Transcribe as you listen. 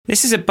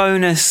This is a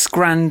bonus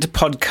grand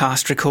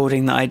podcast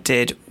recording that I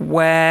did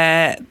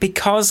where,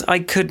 because I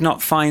could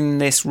not find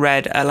this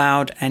read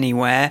aloud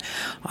anywhere,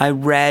 I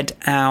read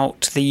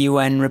out the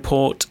UN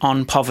report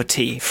on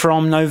poverty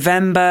from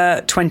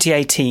November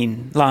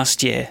 2018,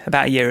 last year,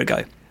 about a year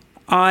ago.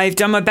 I've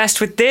done my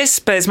best with this,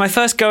 but it's my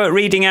first go at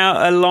reading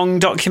out a long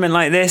document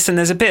like this, and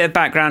there's a bit of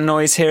background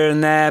noise here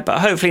and there, but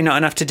hopefully not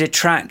enough to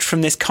detract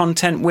from this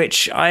content,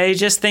 which I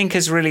just think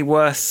is really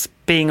worth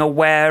being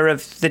aware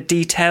of the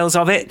details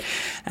of it.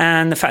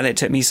 And the fact that it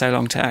took me so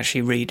long to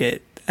actually read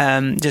it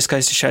just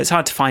goes to show it's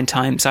hard to find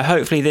time. So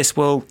hopefully this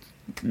will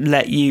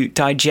let you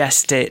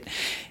digest it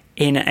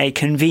in a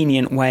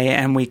convenient way,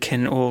 and we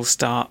can all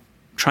start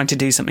trying to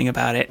do something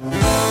about it.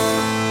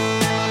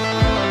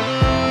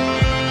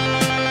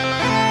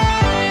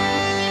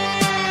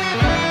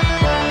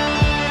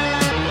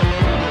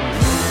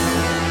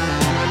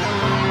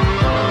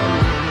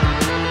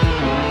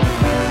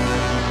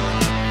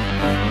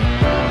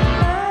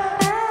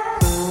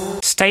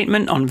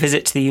 Statement on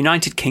visit to the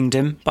United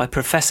Kingdom by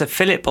Professor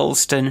Philip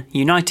Alston,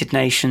 United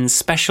Nations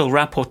Special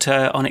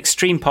Rapporteur on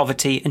Extreme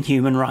Poverty and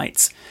Human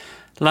Rights.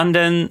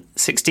 London,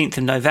 16th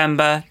of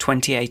November,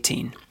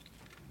 2018.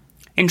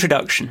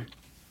 Introduction.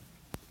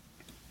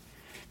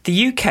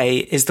 The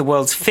UK is the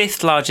world's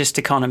fifth largest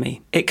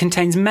economy. It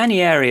contains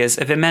many areas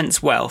of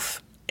immense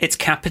wealth. Its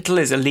capital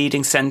is a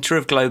leading centre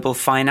of global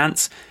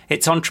finance,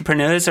 its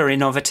entrepreneurs are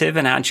innovative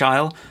and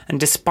agile, and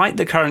despite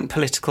the current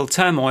political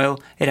turmoil,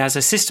 it has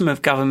a system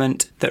of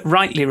government that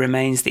rightly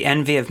remains the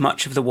envy of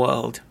much of the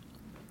world.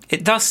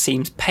 It thus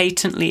seems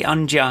patently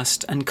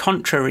unjust and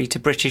contrary to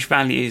British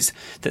values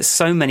that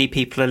so many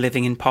people are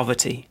living in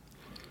poverty.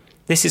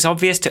 This is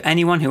obvious to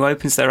anyone who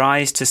opens their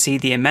eyes to see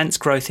the immense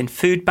growth in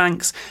food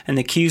banks and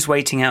the queues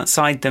waiting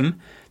outside them,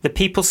 the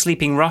people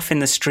sleeping rough in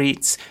the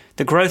streets,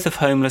 the growth of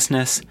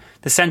homelessness,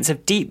 the sense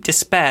of deep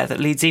despair that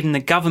leads even the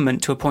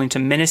government to appoint a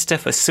minister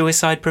for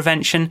suicide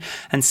prevention,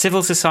 and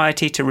civil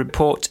society to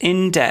report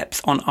in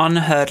depth on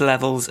unheard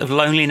levels of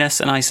loneliness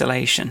and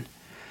isolation.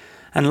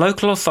 And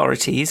local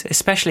authorities,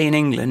 especially in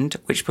England,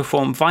 which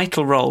perform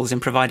vital roles in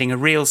providing a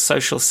real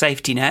social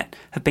safety net,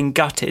 have been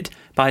gutted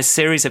by a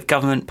series of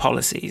government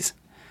policies.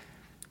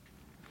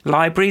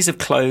 Libraries have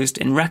closed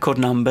in record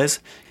numbers,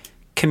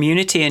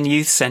 community and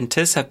youth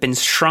centres have been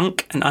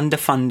shrunk and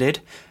underfunded,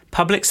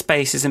 public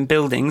spaces and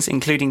buildings,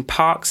 including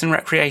parks and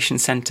recreation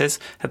centres,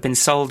 have been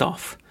sold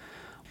off.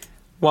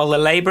 While the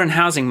labour and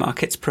housing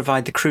markets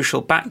provide the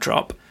crucial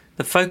backdrop,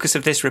 the focus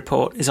of this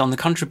report is on the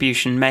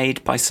contribution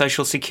made by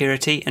social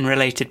security and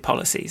related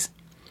policies.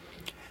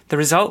 The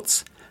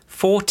results?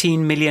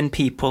 14 million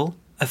people,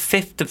 a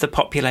fifth of the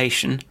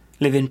population,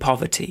 live in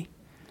poverty.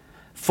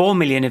 4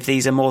 million of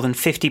these are more than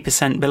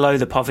 50% below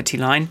the poverty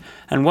line,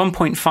 and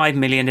 1.5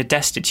 million are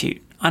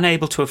destitute,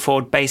 unable to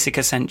afford basic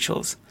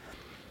essentials.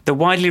 The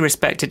widely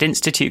respected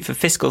Institute for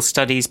Fiscal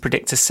Studies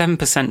predicts a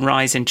 7%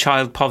 rise in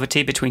child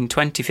poverty between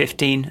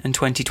 2015 and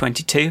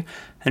 2022,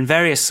 and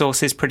various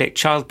sources predict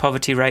child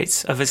poverty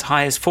rates of as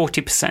high as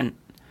 40%.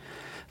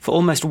 For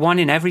almost 1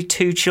 in every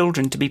 2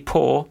 children to be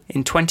poor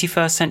in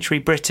 21st century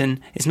Britain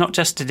is not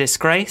just a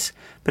disgrace,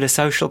 but a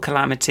social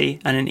calamity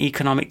and an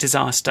economic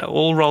disaster,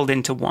 all rolled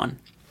into one.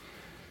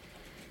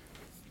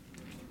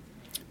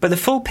 But the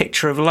full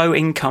picture of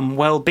low-income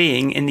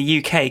well-being in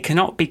the UK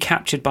cannot be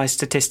captured by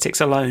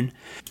statistics alone.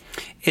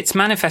 Its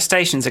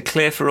manifestations are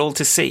clear for all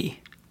to see.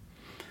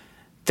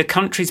 The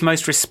country's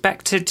most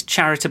respected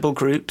charitable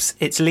groups,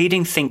 its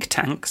leading think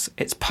tanks,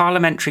 its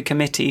parliamentary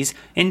committees,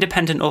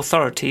 independent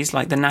authorities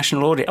like the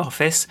National Audit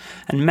Office,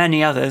 and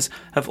many others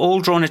have all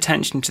drawn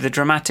attention to the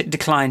dramatic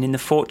decline in the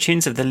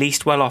fortunes of the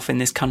least well-off in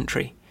this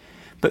country.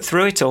 But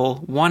through it all,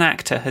 one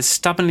actor has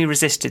stubbornly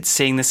resisted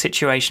seeing the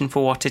situation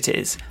for what it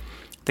is.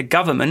 The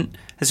government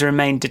has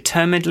remained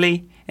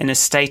determinedly in a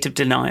state of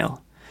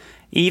denial.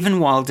 Even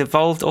while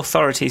devolved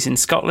authorities in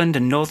Scotland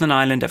and Northern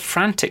Ireland are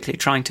frantically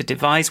trying to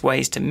devise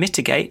ways to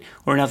mitigate,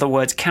 or in other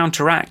words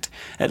counteract,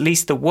 at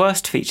least the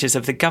worst features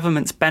of the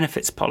government's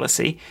benefits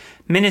policy,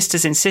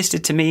 ministers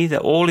insisted to me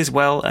that all is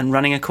well and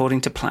running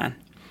according to plan.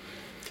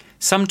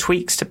 Some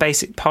tweaks to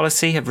basic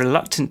policy have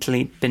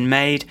reluctantly been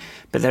made,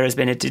 but there has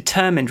been a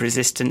determined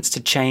resistance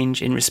to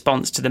change in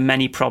response to the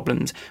many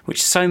problems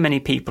which so many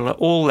people at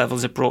all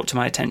levels have brought to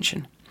my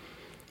attention.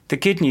 The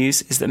good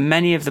news is that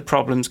many of the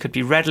problems could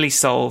be readily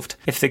solved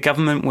if the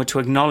government were to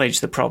acknowledge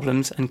the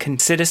problems and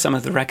consider some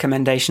of the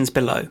recommendations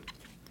below.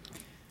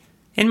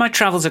 In my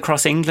travels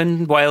across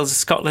England, Wales,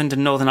 Scotland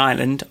and Northern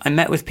Ireland, I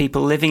met with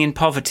people living in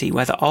poverty,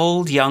 whether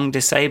old, young,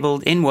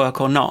 disabled, in work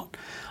or not.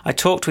 I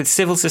talked with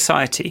civil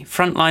society,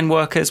 frontline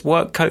workers,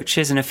 work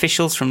coaches and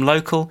officials from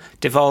local,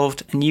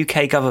 devolved and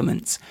UK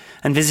governments,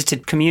 and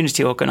visited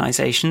community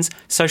organisations,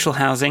 social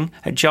housing,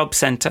 a job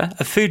centre,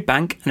 a food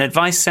bank, an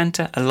advice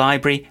centre, a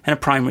library and a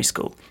primary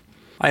school.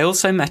 I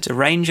also met a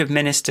range of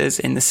ministers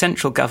in the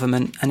central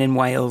government and in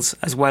Wales,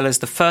 as well as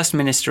the First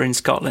Minister in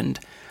Scotland.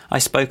 I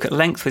spoke at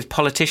length with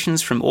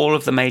politicians from all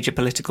of the major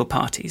political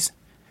parties.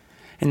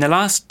 In the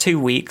last 2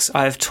 weeks,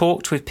 I have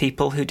talked with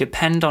people who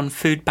depend on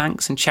food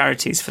banks and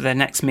charities for their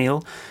next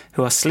meal,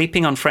 who are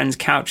sleeping on friends'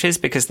 couches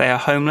because they are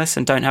homeless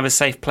and don't have a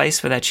safe place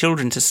for their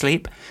children to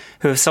sleep,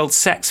 who have sold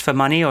sex for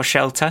money or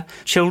shelter,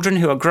 children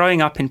who are growing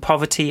up in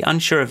poverty,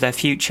 unsure of their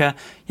future,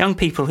 young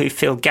people who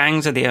feel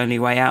gangs are the only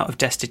way out of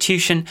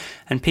destitution,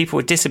 and people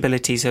with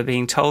disabilities who are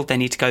being told they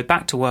need to go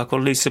back to work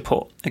or lose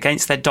support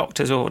against their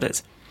doctor's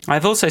orders. I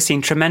have also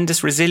seen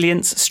tremendous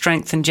resilience,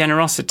 strength and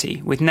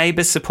generosity, with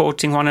neighbours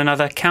supporting one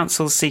another,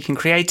 councils seeking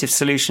creative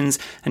solutions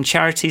and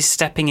charities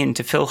stepping in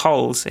to fill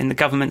holes in the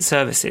government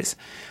services.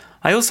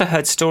 I also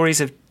heard stories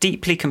of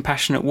deeply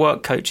compassionate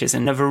work coaches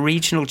and of a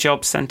regional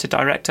jobs centre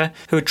director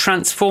who had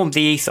transformed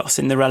the ethos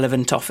in the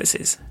relevant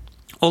offices.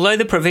 Although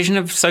the provision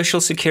of social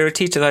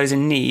security to those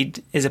in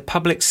need is a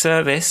public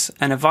service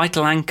and a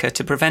vital anchor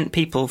to prevent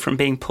people from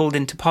being pulled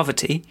into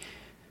poverty,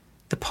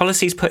 the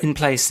policies put in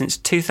place since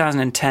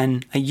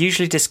 2010 are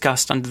usually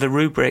discussed under the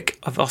rubric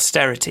of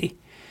austerity.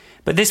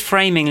 But this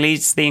framing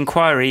leads the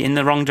inquiry in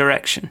the wrong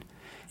direction.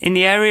 In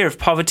the area of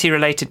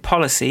poverty-related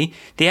policy,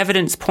 the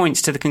evidence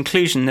points to the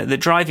conclusion that the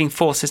driving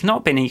force has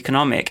not been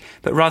economic,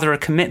 but rather a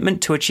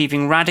commitment to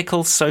achieving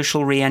radical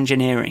social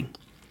re-engineering.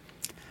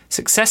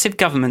 Successive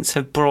governments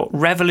have brought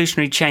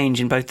revolutionary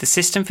change in both the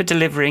system for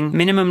delivering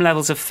minimum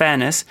levels of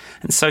fairness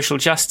and social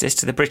justice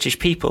to the British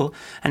people,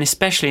 and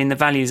especially in the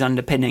values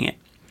underpinning it.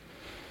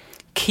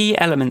 Key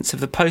elements of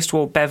the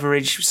post-war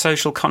Beveridge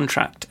social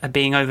contract are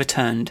being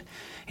overturned.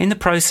 In the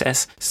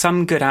process,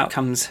 some good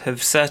outcomes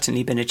have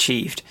certainly been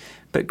achieved,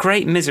 but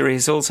great misery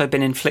has also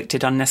been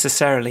inflicted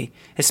unnecessarily,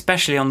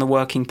 especially on the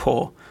working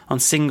poor, on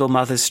single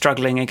mothers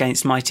struggling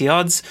against mighty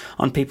odds,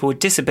 on people with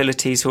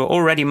disabilities who are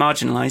already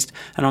marginalised,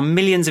 and on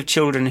millions of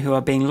children who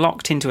are being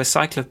locked into a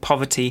cycle of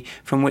poverty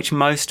from which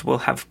most will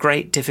have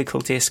great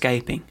difficulty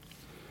escaping.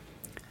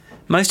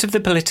 Most of the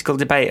political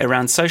debate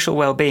around social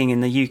well-being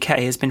in the UK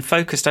has been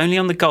focused only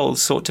on the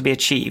goals sought to be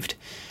achieved.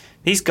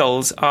 These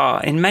goals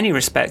are, in many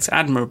respects,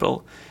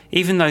 admirable,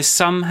 even though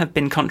some have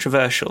been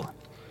controversial.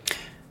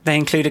 They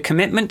include a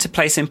commitment to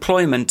place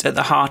employment at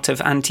the heart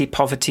of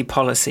anti-poverty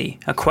policy,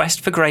 a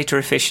quest for greater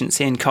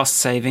efficiency and cost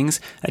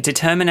savings, a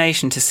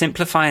determination to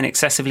simplify an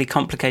excessively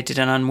complicated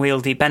and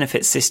unwieldy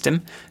benefits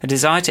system, a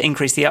desire to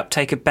increase the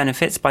uptake of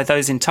benefits by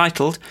those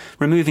entitled,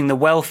 removing the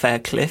welfare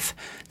cliff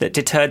that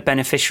deterred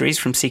beneficiaries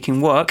from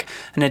seeking work,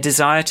 and a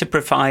desire to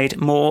provide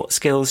more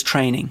skills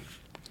training.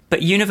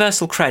 But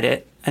universal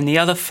credit and the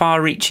other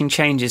far-reaching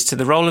changes to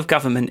the role of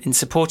government in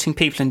supporting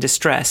people in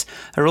distress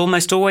are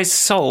almost always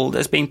sold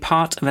as being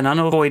part of an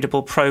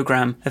unavoidable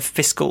programme of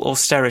fiscal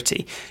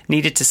austerity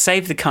needed to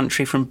save the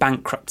country from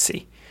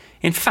bankruptcy.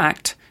 In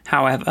fact,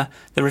 however,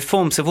 the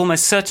reforms have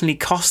almost certainly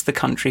cost the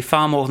country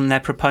far more than their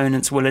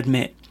proponents will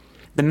admit.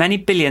 The many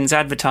billions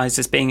advertised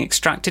as being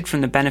extracted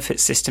from the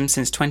benefits system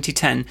since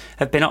 2010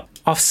 have been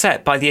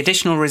offset by the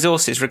additional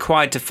resources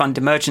required to fund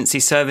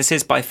emergency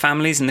services by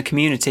families and the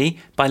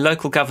community, by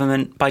local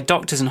government, by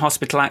doctors and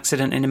hospital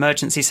accident and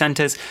emergency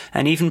centres,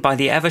 and even by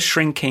the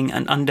ever-shrinking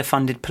and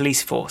underfunded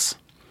police force.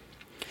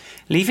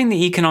 Leaving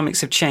the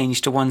economics of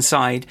change to one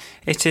side,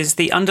 it is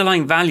the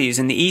underlying values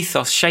and the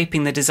ethos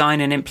shaping the design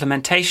and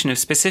implementation of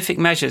specific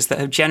measures that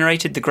have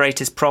generated the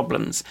greatest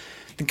problems.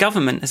 The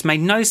government has made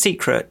no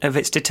secret of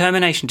its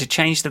determination to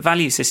change the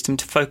value system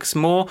to focus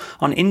more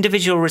on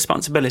individual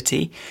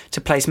responsibility,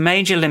 to place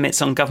major limits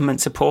on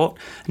government support,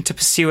 and to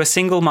pursue a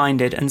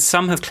single-minded, and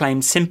some have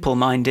claimed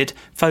simple-minded,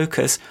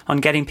 focus on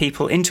getting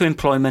people into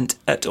employment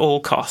at all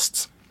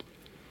costs.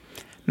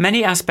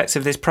 Many aspects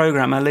of this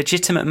programme are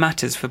legitimate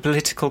matters for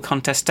political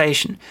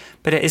contestation,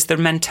 but it is the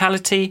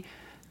mentality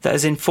that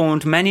has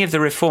informed many of the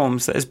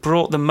reforms that has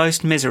brought the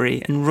most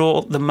misery and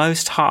wrought the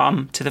most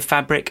harm to the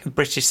fabric of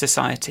British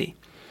society.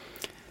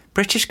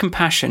 British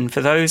compassion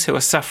for those who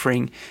are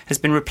suffering has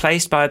been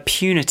replaced by a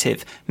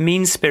punitive,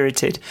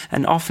 mean-spirited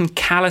and often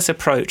callous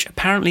approach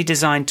apparently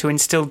designed to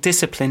instill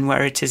discipline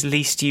where it is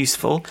least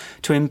useful,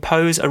 to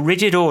impose a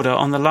rigid order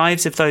on the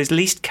lives of those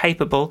least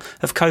capable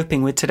of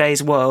coping with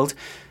today's world,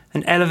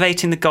 and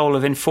elevating the goal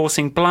of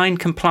enforcing blind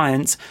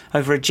compliance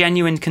over a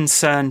genuine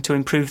concern to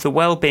improve the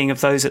well-being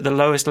of those at the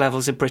lowest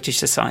levels of British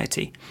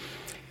society.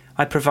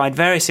 I provide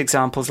various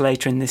examples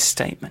later in this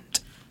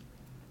statement.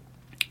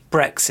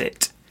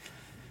 Brexit.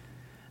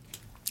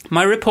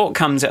 My report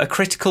comes at a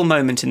critical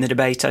moment in the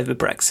debate over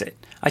Brexit.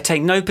 I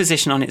take no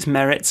position on its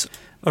merits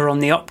or on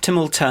the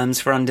optimal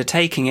terms for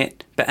undertaking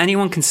it, but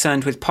anyone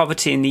concerned with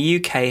poverty in the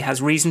UK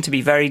has reason to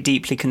be very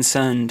deeply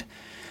concerned.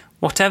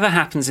 Whatever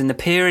happens in the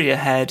period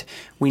ahead,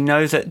 we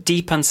know that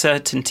deep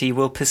uncertainty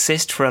will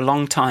persist for a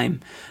long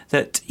time,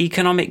 that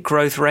economic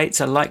growth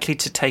rates are likely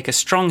to take a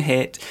strong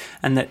hit,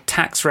 and that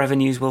tax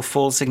revenues will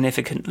fall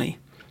significantly.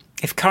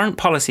 If current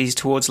policies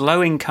towards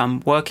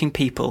low-income, working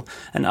people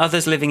and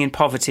others living in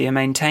poverty are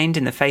maintained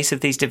in the face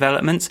of these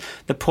developments,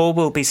 the poor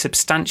will be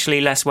substantially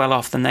less well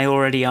off than they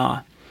already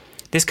are.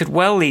 This could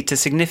well lead to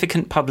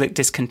significant public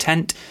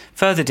discontent,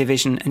 further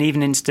division and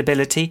even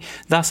instability,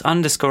 thus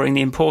underscoring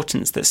the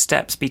importance that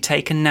steps be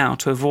taken now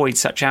to avoid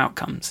such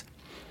outcomes.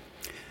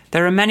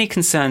 There are many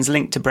concerns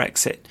linked to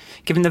Brexit.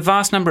 Given the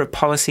vast number of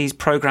policies,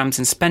 programmes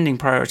and spending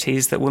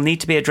priorities that will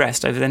need to be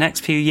addressed over the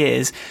next few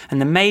years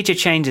and the major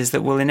changes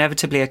that will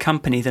inevitably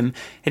accompany them,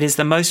 it is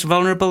the most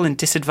vulnerable and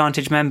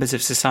disadvantaged members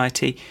of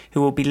society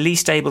who will be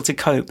least able to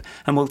cope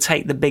and will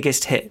take the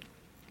biggest hit.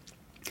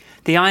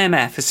 The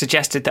IMF has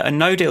suggested that a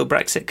no-deal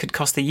Brexit could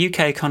cost the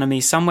UK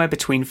economy somewhere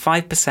between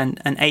 5%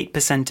 and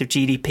 8% of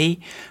GDP,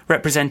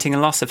 representing a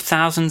loss of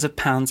thousands of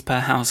pounds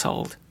per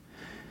household.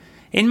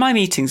 In my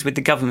meetings with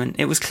the government,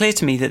 it was clear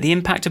to me that the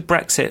impact of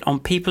Brexit on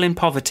people in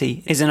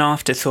poverty is an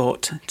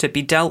afterthought, to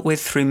be dealt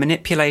with through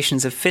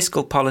manipulations of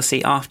fiscal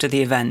policy after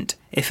the event,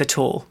 if at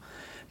all.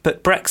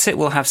 But Brexit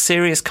will have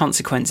serious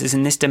consequences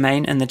in this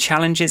domain and the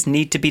challenges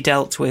need to be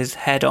dealt with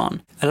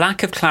head-on. A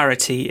lack of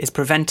clarity is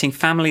preventing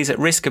families at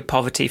risk of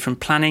poverty from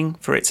planning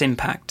for its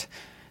impact.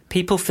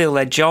 People feel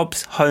their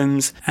jobs,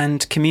 homes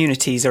and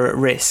communities are at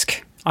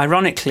risk.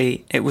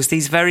 Ironically, it was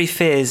these very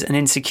fears and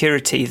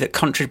insecurity that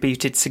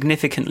contributed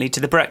significantly to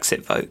the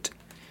Brexit vote.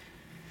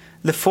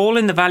 The fall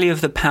in the value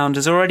of the pound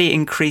has already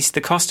increased the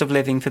cost of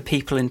living for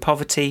people in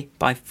poverty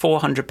by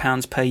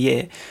 £400 per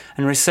year,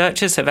 and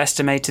researchers have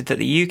estimated that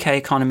the UK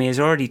economy is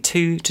already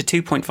 2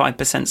 to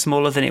 2.5%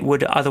 smaller than it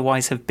would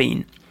otherwise have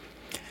been.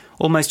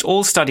 Almost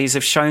all studies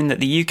have shown that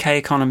the UK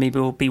economy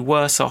will be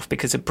worse off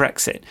because of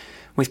Brexit,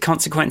 with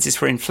consequences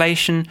for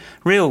inflation,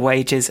 real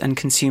wages and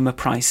consumer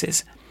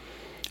prices.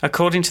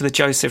 According to the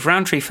Joseph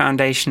Rowntree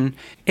Foundation,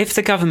 if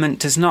the government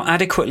does not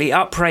adequately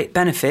uprate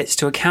benefits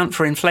to account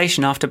for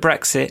inflation after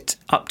Brexit,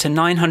 up to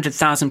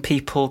 900,000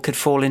 people could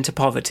fall into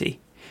poverty.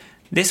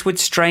 This would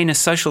strain a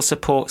social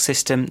support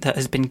system that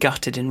has been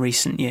gutted in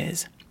recent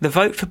years. The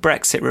vote for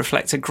Brexit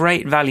reflects a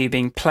great value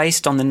being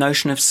placed on the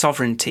notion of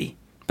sovereignty.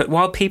 But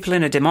while people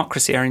in a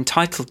democracy are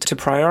entitled to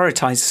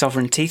prioritise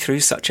sovereignty through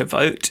such a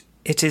vote,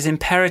 it is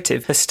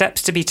imperative for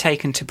steps to be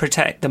taken to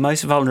protect the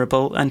most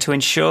vulnerable and to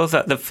ensure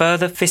that the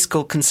further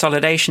fiscal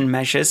consolidation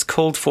measures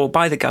called for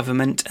by the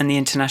government and the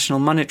International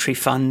Monetary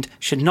Fund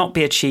should not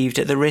be achieved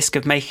at the risk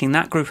of making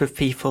that group of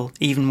people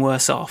even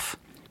worse off.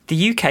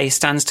 The UK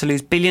stands to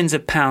lose billions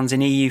of pounds in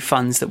EU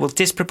funds that will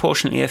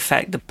disproportionately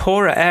affect the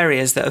poorer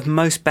areas that have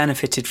most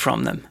benefited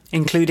from them,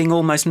 including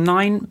almost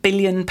 £9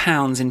 billion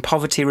in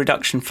poverty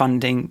reduction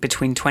funding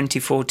between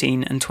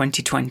 2014 and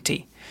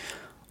 2020.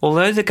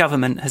 Although the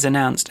government has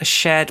announced a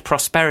shared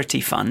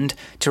prosperity fund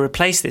to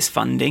replace this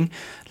funding,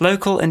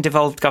 local and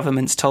devolved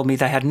governments told me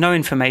they had no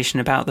information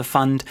about the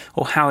fund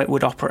or how it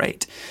would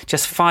operate,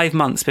 just 5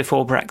 months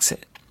before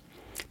Brexit.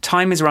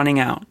 Time is running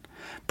out.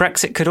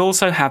 Brexit could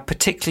also have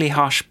particularly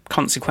harsh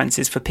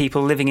consequences for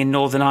people living in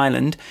Northern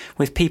Ireland,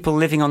 with people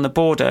living on the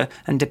border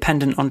and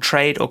dependent on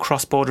trade or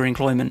cross-border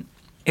employment.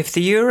 If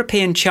the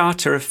European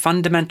Charter of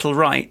Fundamental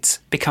Rights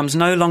becomes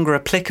no longer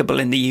applicable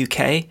in the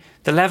UK,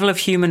 the level of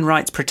human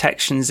rights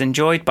protections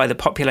enjoyed by the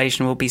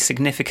population will be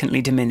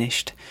significantly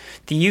diminished.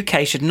 The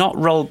UK should not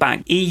roll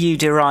back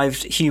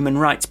EU-derived human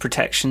rights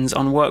protections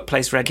on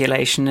workplace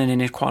regulation and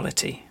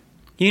inequality.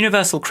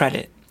 Universal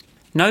credit.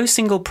 No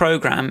single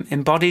programme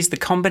embodies the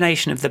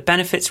combination of the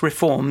benefits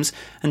reforms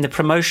and the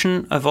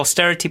promotion of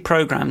austerity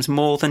programmes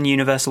more than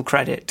universal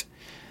credit.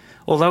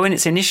 Although in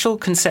its initial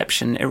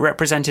conception it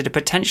represented a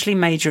potentially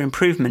major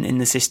improvement in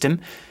the system,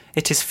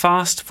 it is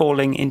fast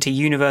falling into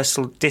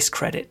universal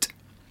discredit.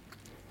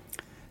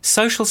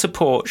 Social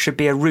support should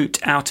be a route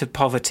out of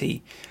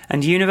poverty,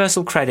 and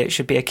universal credit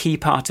should be a key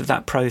part of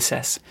that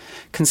process.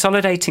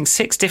 Consolidating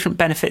 6 different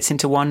benefits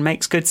into one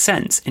makes good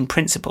sense, in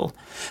principle,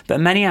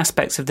 but many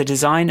aspects of the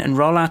design and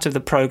rollout of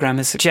the programme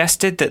have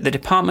suggested that the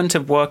Department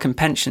of Work and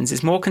Pensions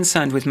is more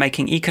concerned with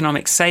making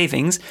economic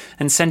savings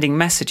and sending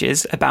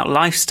messages about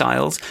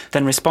lifestyles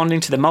than responding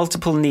to the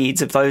multiple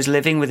needs of those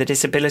living with a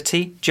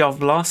disability,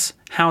 job loss,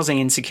 housing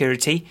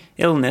insecurity,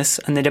 illness,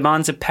 and the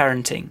demands of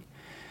parenting.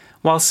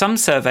 While some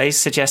surveys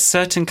suggest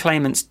certain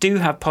claimants do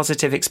have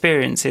positive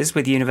experiences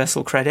with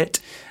universal credit,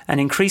 an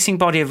increasing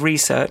body of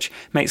research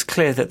makes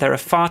clear that there are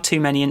far too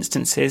many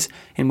instances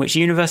in which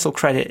universal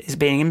credit is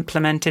being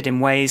implemented in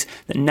ways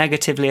that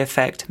negatively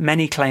affect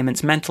many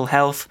claimants' mental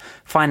health,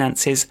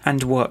 finances,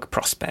 and work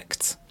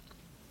prospects.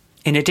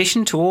 In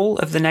addition to all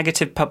of the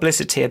negative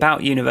publicity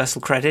about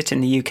universal credit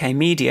in the UK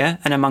media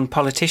and among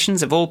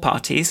politicians of all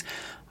parties,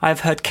 I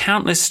have heard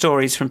countless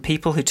stories from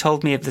people who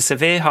told me of the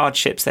severe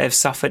hardships they have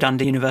suffered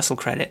under universal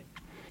credit.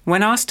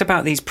 When asked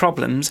about these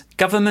problems,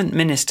 government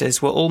ministers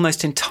were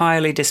almost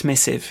entirely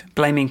dismissive,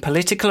 blaming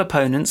political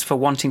opponents for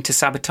wanting to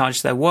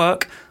sabotage their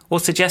work or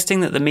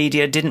suggesting that the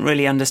media didn't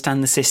really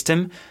understand the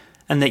system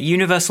and that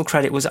universal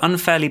credit was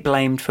unfairly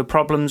blamed for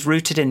problems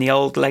rooted in the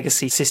old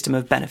legacy system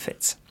of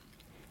benefits.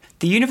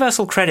 The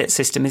universal credit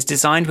system is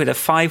designed with a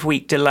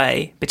 5-week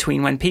delay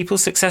between when people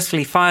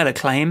successfully file a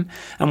claim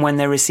and when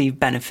they receive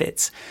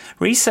benefits.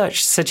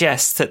 Research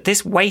suggests that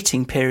this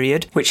waiting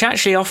period, which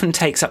actually often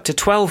takes up to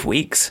 12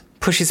 weeks,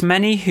 pushes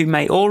many who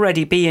may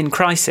already be in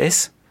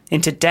crisis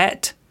into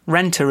debt,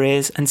 rent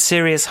arrears and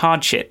serious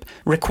hardship,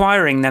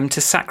 requiring them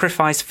to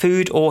sacrifice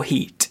food or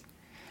heat.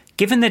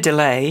 Given the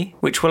delay,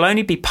 which will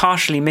only be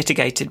partially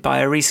mitigated by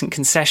a recent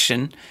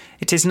concession,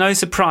 it is no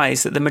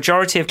surprise that the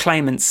majority of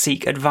claimants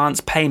seek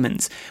advance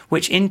payments,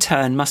 which in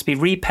turn must be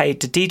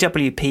repaid to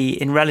DWP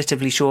in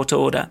relatively short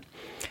order.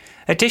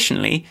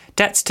 Additionally,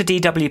 debts to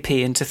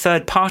DWP and to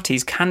third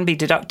parties can be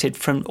deducted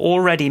from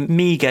already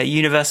meagre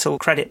universal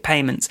credit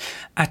payments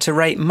at a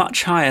rate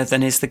much higher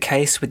than is the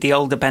case with the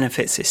older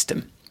benefit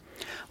system.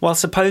 While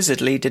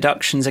supposedly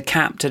deductions are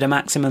capped at a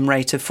maximum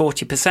rate of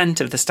 40%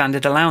 of the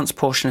standard allowance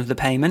portion of the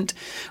payment,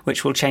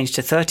 which will change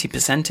to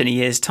 30% in a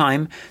year's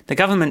time, the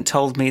government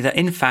told me that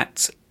in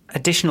fact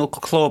additional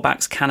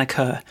clawbacks can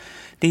occur.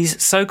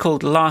 These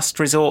so-called last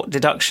resort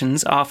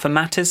deductions are for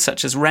matters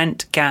such as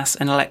rent, gas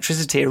and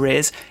electricity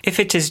arrears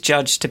if it is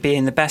judged to be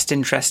in the best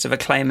interest of a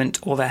claimant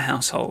or their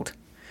household.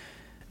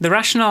 The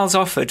rationales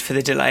offered for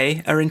the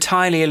delay are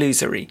entirely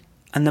illusory,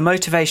 and the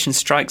motivation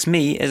strikes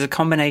me as a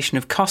combination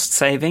of cost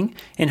saving,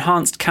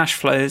 enhanced cash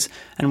flows,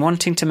 and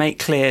wanting to make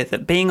clear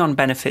that being on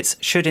benefits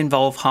should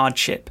involve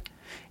hardship.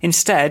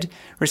 Instead,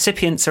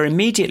 recipients are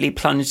immediately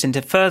plunged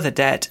into further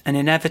debt and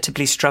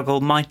inevitably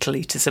struggle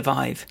mightily to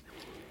survive.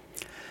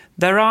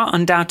 There are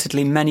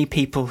undoubtedly many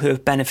people who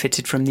have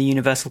benefited from the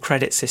universal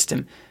credit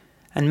system,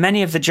 and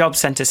many of the job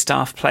centre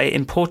staff play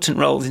important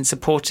roles in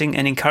supporting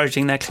and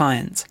encouraging their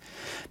clients.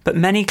 But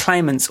many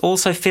claimants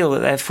also feel that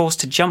they are forced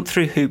to jump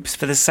through hoops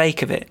for the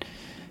sake of it,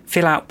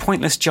 fill out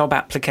pointless job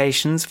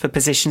applications for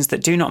positions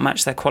that do not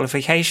match their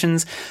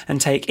qualifications,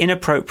 and take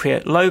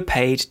inappropriate,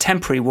 low-paid,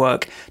 temporary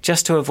work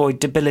just to avoid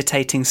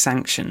debilitating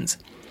sanctions.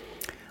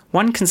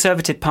 One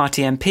Conservative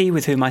Party MP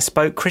with whom I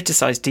spoke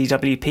criticised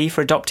DWP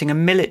for adopting a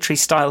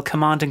military-style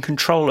command and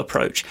control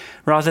approach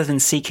rather than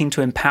seeking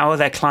to empower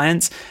their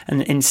clients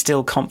and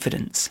instill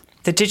confidence.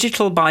 The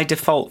digital by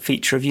default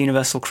feature of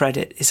universal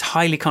credit is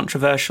highly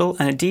controversial,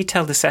 and a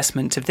detailed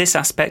assessment of this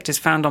aspect is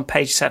found on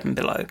page 7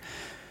 below.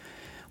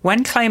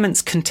 When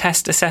claimants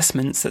contest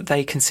assessments that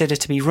they consider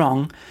to be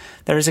wrong,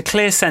 there is a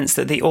clear sense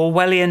that the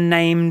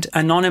Orwellian-named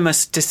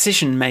anonymous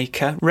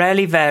decision-maker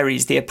rarely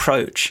varies the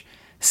approach.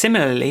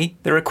 Similarly,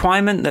 the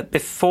requirement that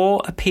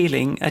before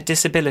appealing a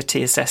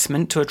disability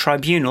assessment to a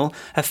tribunal,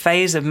 a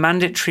phase of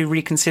mandatory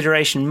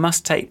reconsideration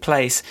must take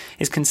place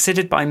is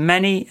considered by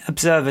many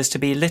observers to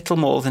be little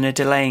more than a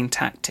delaying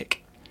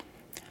tactic.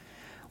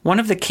 One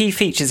of the key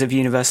features of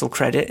universal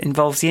credit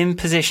involves the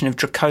imposition of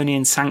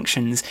draconian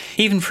sanctions,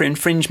 even for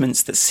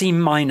infringements that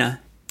seem minor.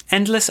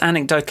 Endless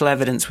anecdotal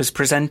evidence was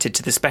presented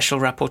to the Special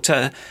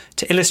Rapporteur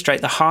to illustrate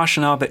the harsh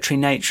and arbitrary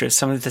nature of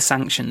some of the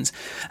sanctions,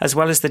 as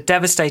well as the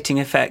devastating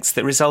effects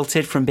that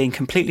resulted from being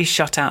completely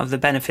shut out of the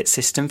benefit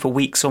system for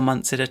weeks or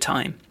months at a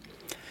time.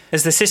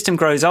 As the system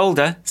grows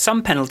older,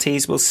 some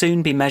penalties will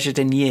soon be measured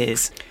in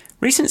years.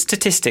 Recent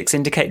statistics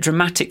indicate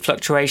dramatic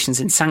fluctuations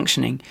in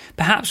sanctioning,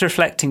 perhaps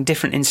reflecting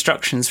different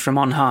instructions from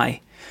on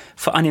high.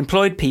 For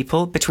unemployed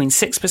people, between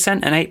 6%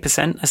 and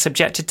 8% are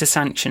subjected to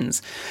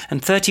sanctions,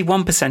 and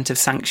 31% of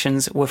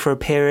sanctions were for a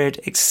period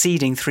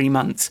exceeding 3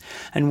 months,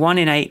 and 1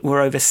 in 8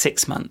 were over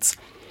 6 months.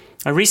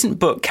 A recent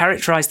book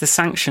characterised the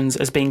sanctions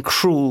as being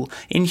cruel,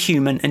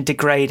 inhuman and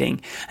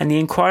degrading, and the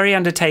inquiry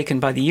undertaken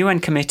by the UN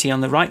Committee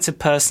on the Rights of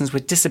Persons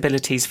with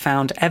Disabilities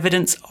found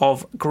evidence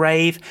of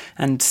grave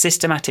and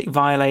systematic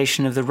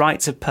violation of the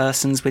rights of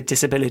persons with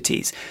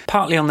disabilities,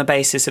 partly on the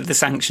basis of the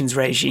sanctions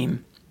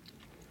regime.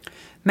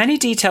 Many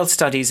detailed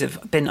studies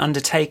have been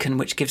undertaken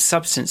which give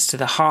substance to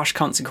the harsh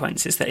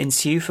consequences that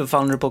ensue for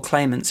vulnerable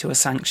claimants who are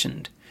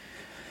sanctioned.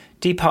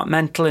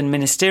 Departmental and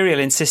ministerial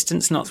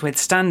insistence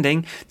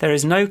notwithstanding, there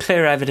is no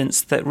clear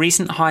evidence that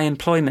recent high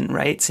employment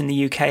rates in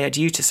the UK are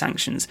due to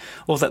sanctions,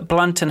 or that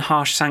blunt and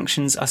harsh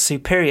sanctions are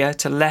superior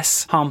to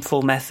less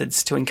harmful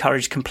methods to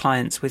encourage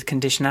compliance with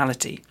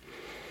conditionality.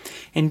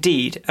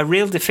 Indeed, a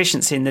real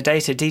deficiency in the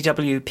data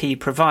DWP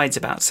provides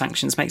about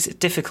sanctions makes it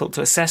difficult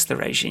to assess the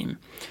regime.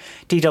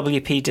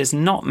 DWP does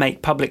not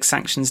make public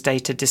sanctions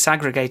data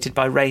disaggregated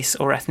by race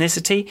or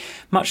ethnicity,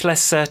 much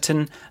less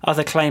certain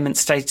other claimant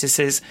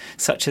statuses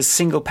such as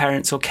single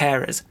parents or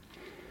carers.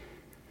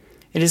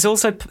 It is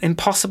also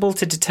impossible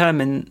to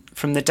determine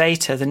from the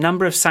data the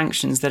number of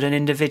sanctions that an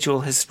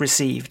individual has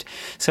received,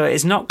 so it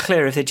is not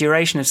clear if the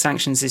duration of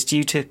sanctions is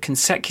due to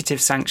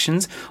consecutive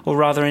sanctions or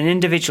rather an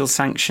individual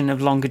sanction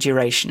of longer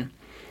duration.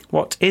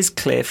 What is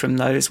clear from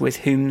those with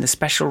whom the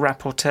Special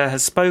Rapporteur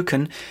has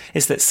spoken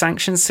is that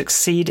sanctions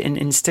succeed in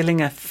instilling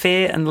a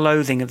fear and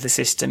loathing of the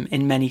system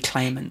in many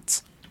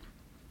claimants.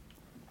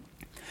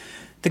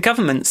 The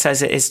government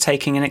says it is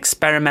taking an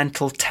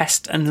experimental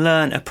test and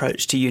learn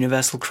approach to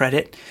universal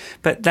credit,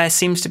 but there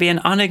seems to be an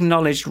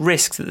unacknowledged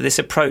risk that this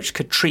approach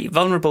could treat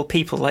vulnerable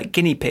people like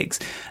guinea pigs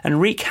and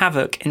wreak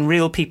havoc in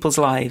real people's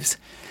lives.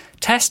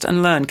 Test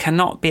and learn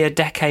cannot be a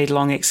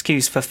decade-long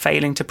excuse for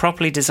failing to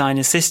properly design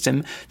a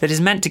system that is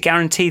meant to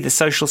guarantee the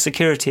social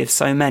security of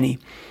so many,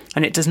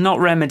 and it does not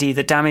remedy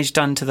the damage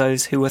done to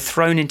those who were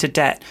thrown into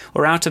debt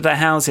or out of their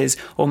houses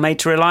or made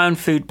to rely on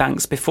food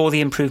banks before the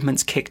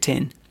improvements kicked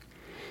in.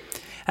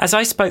 As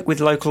I spoke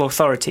with local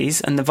authorities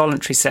and the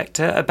voluntary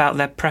sector about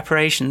their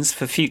preparations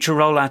for future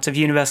rollout of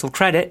universal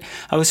credit,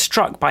 I was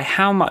struck by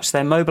how much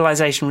their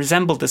mobilisation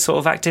resembled the sort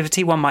of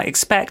activity one might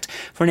expect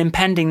for an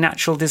impending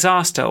natural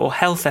disaster or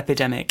health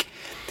epidemic.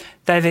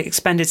 They've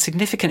expended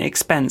significant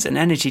expense and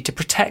energy to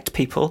protect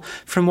people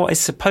from what is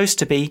supposed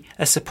to be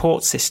a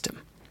support system.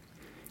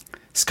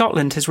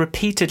 Scotland has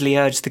repeatedly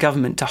urged the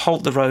government to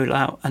halt the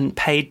rollout and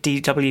paid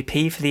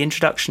DWP for the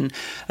introduction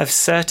of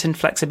certain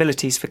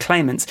flexibilities for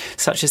claimants,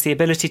 such as the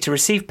ability to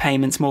receive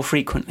payments more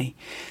frequently.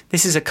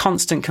 This is a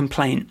constant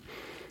complaint.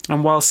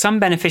 And while some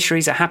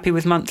beneficiaries are happy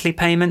with monthly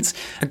payments,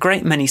 a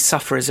great many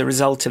suffer as a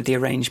result of the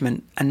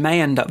arrangement and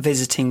may end up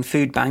visiting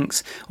food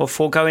banks or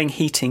foregoing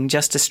heating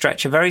just to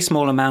stretch a very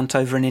small amount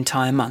over an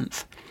entire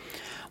month.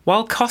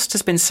 While cost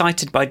has been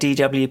cited by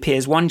DWP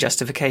as one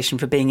justification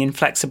for being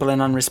inflexible and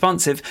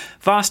unresponsive,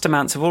 vast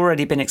amounts have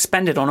already been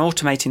expended on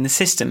automating the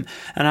system,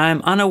 and I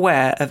am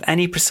unaware of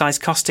any precise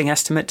costing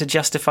estimate to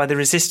justify the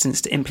resistance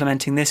to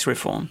implementing this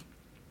reform.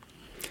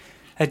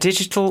 A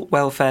digital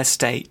welfare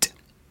state.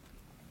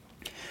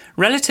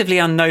 Relatively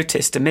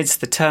unnoticed amidst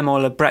the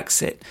turmoil of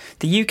Brexit,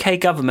 the UK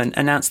government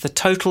announced the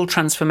total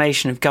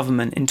transformation of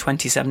government in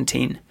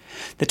 2017.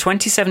 The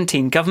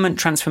 2017 Government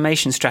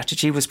Transformation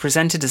Strategy was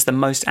presented as the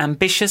most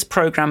ambitious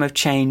programme of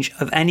change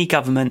of any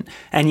government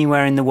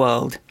anywhere in the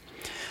world.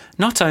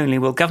 Not only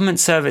will government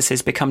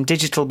services become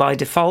digital by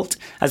default,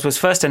 as was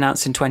first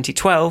announced in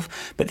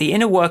 2012, but the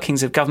inner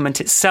workings of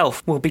government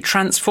itself will be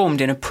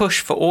transformed in a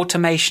push for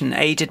automation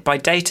aided by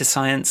data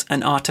science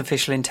and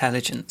artificial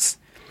intelligence.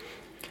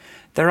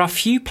 There are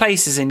few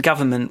places in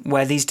government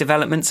where these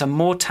developments are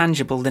more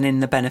tangible than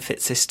in the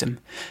benefit system.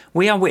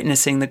 We are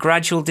witnessing the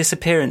gradual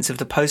disappearance of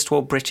the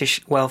post-war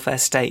British welfare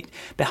state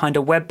behind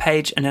a web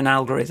page and an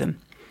algorithm.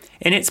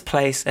 In its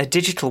place, a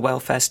digital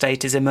welfare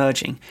state is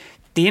emerging.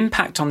 The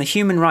impact on the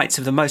human rights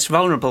of the most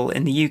vulnerable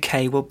in the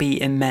UK will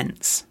be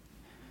immense.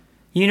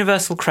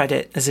 Universal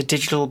credit as a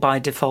digital by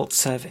default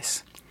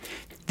service.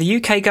 The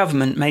UK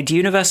government made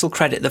universal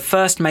credit the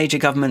first major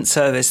government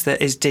service that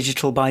is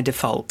digital by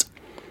default.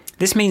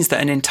 This means that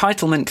an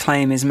entitlement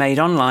claim is made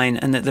online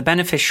and that the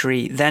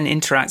beneficiary then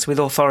interacts with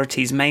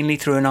authorities mainly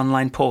through an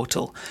online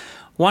portal.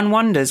 One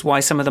wonders why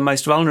some of the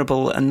most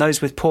vulnerable and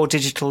those with poor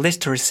digital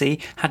literacy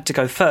had to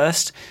go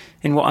first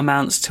in what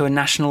amounts to a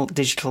national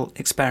digital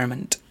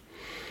experiment.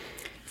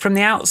 From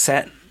the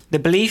outset, the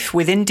belief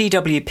within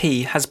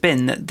DWP has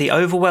been that the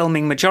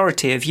overwhelming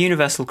majority of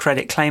universal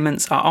credit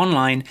claimants are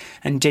online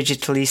and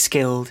digitally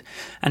skilled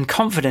and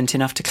confident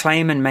enough to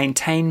claim and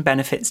maintain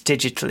benefits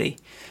digitally.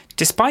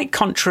 Despite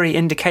contrary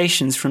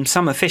indications from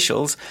some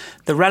officials,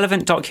 the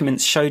relevant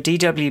documents show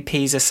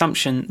DWP's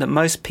assumption that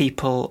most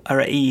people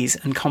are at ease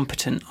and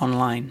competent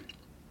online.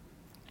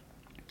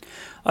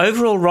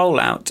 Overall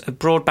rollout of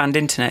broadband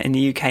internet in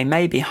the UK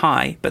may be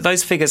high, but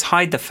those figures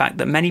hide the fact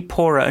that many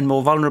poorer and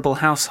more vulnerable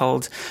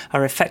households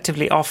are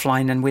effectively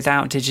offline and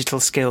without digital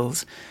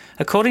skills.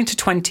 According to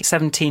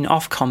 2017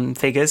 Ofcom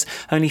figures,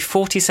 only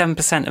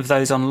 47% of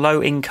those on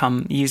low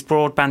income use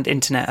broadband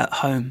internet at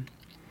home.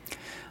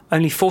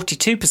 Only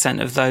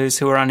 42% of those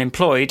who are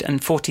unemployed and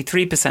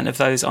 43% of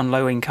those on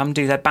low income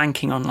do their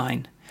banking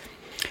online.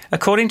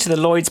 According to the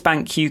Lloyds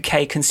Bank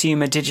UK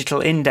Consumer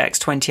Digital Index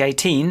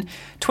 2018,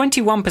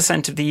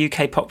 21% of the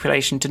UK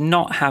population do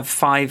not have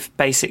 5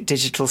 basic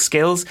digital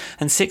skills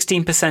and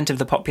 16% of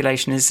the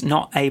population is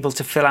not able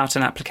to fill out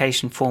an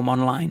application form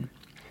online.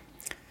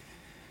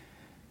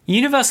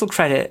 Universal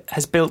credit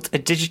has built a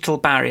digital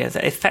barrier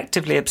that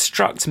effectively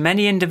obstructs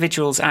many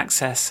individuals'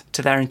 access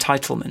to their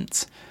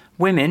entitlements.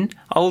 Women,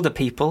 older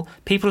people,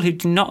 people who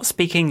do not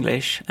speak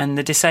English, and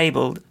the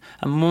disabled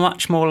are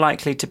much more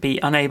likely to be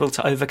unable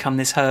to overcome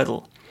this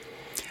hurdle.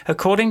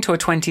 According to a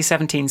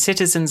 2017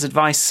 Citizens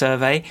Advice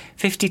survey,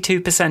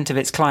 52% of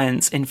its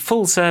clients in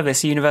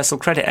full-service universal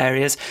credit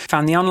areas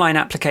found the online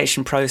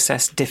application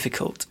process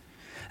difficult.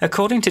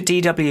 According to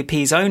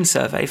DWP's own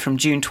survey from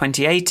June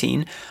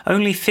 2018,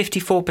 only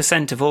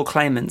 54% of all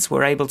claimants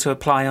were able to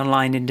apply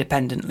online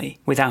independently,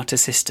 without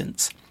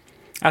assistance.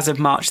 As of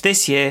March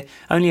this year,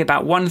 only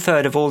about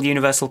 1/3 of all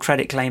universal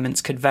credit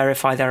claimants could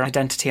verify their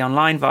identity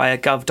online via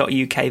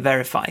gov.uk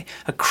Verify,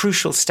 a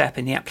crucial step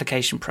in the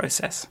application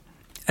process.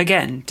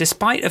 Again,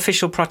 despite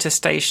official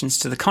protestations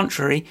to the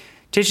contrary,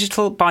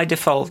 digital by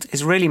default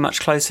is really much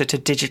closer to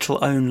digital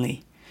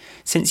only.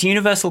 Since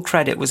universal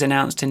credit was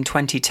announced in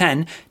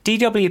 2010,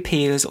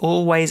 DWP has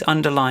always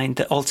underlined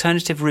that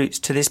alternative routes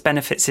to this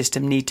benefit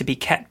system need to be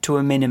kept to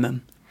a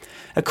minimum.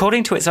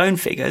 According to its own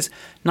figures,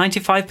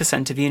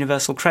 95% of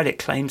universal credit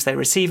claims they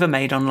receive are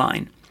made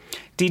online.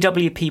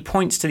 DWP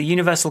points to the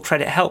Universal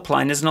Credit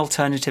Helpline as an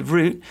alternative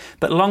route,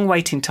 but long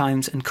waiting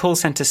times and call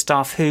centre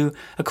staff who,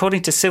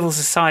 according to civil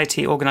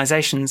society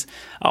organisations,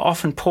 are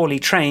often poorly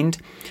trained,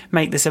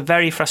 make this a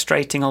very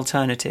frustrating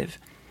alternative.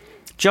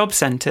 Job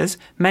centres,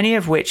 many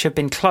of which have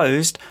been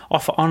closed,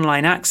 offer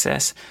online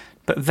access,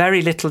 but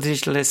very little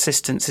digital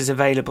assistance is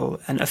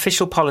available, and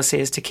official policy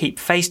is to keep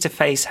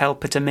face-to-face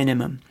help at a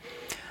minimum.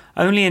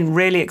 Only in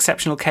really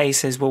exceptional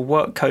cases will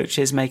work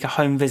coaches make a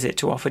home visit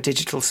to offer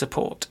digital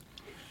support.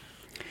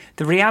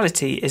 The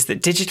reality is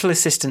that digital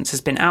assistance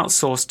has been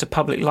outsourced to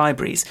public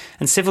libraries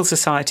and civil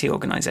society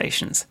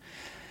organisations.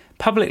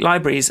 Public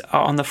libraries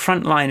are on the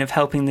front line of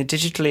helping the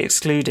digitally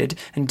excluded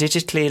and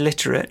digitally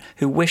illiterate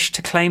who wish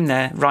to claim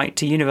their right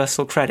to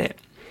universal credit.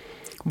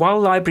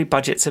 While library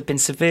budgets have been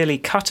severely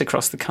cut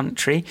across the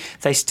country,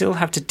 they still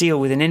have to deal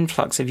with an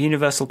influx of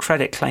universal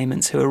credit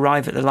claimants who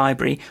arrive at the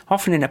library,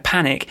 often in a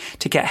panic,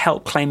 to get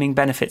help claiming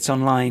benefits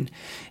online.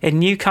 In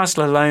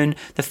Newcastle alone,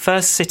 the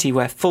first city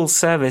where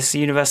full-service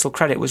universal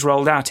credit was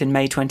rolled out in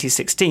May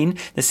 2016,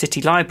 the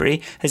City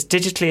Library has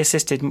digitally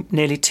assisted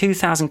nearly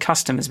 2,000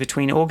 customers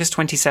between August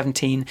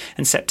 2017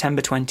 and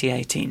September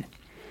 2018.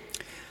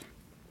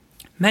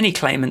 Many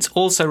claimants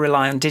also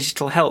rely on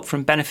digital help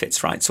from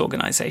benefits rights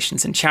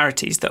organisations and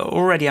charities that are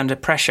already under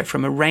pressure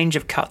from a range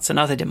of cuts and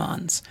other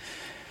demands.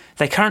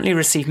 They currently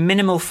receive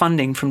minimal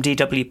funding from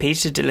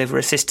DWP to deliver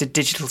assisted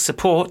digital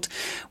support,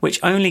 which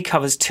only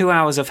covers 2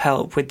 hours of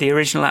help with the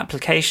original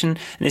application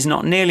and is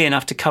not nearly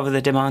enough to cover the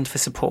demand for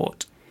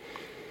support.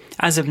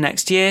 As of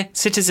next year,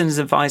 Citizens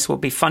Advice will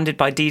be funded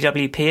by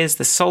DWP as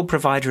the sole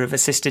provider of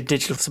assisted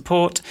digital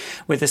support,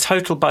 with a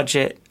total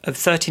budget of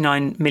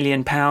 £39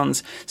 million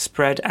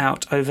spread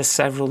out over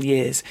several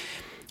years,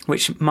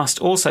 which must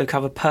also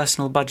cover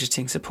personal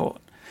budgeting support.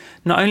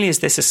 Not only is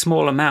this a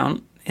small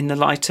amount in the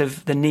light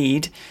of the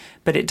need,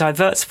 but it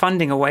diverts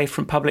funding away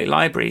from public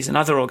libraries and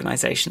other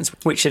organisations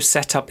which have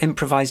set up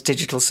improvised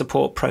digital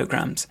support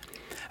programmes.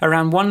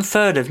 Around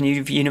 1/3 of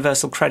new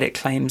universal credit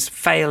claims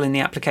fail in the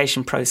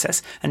application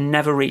process and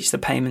never reach the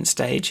payment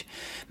stage.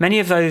 Many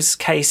of those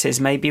cases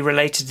may be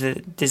related to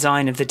the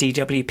design of the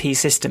DWP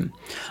system.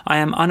 I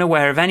am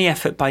unaware of any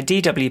effort by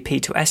DWP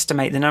to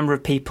estimate the number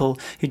of people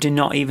who do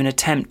not even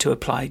attempt to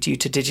apply due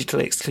to digital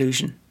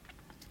exclusion.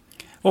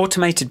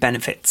 Automated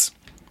benefits.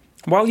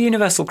 While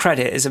universal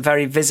credit is a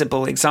very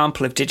visible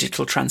example of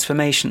digital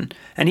transformation,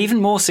 an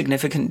even more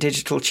significant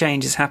digital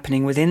change is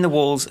happening within the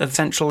walls of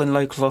central and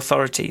local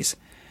authorities.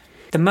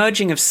 The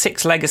merging of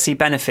 6 legacy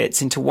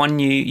benefits into one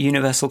new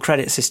universal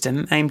credit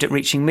system aimed at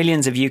reaching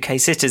millions of UK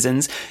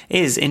citizens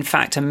is, in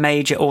fact, a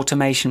major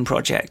automation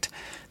project.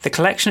 The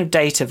collection of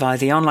data via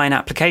the online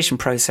application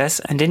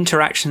process and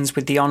interactions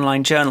with the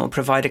online journal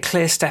provide a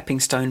clear stepping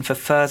stone for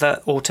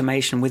further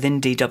automation within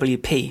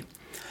DWP.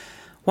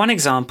 One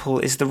example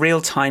is the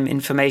real-time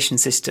information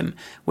system,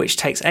 which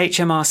takes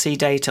HMRC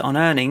data on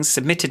earnings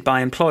submitted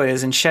by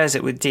employers and shares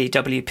it with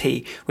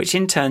DWP, which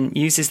in turn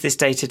uses this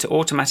data to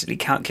automatically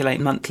calculate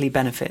monthly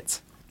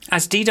benefits.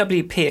 As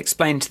DWP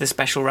explained to the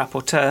Special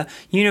Rapporteur,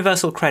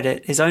 universal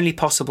credit is only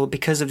possible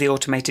because of the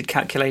automated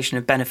calculation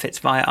of benefits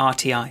via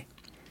RTI.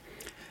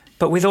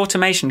 But with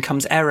automation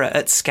comes error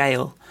at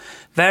scale.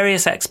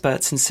 Various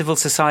experts and civil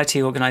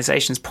society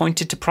organisations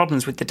pointed to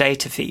problems with the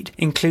data feed,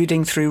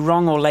 including through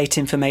wrong or late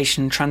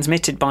information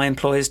transmitted by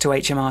employers to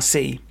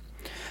HMRC.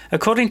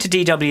 According to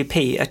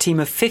DWP, a team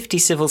of 50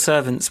 civil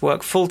servants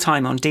work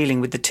full-time on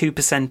dealing with the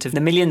 2% of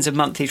the millions of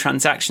monthly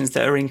transactions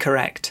that are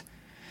incorrect.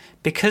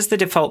 Because the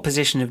default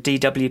position of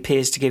DWP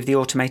is to give the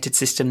automated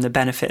system the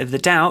benefit of the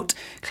doubt,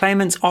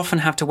 claimants often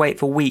have to wait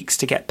for weeks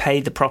to get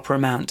paid the proper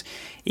amount,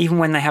 even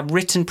when they have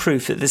written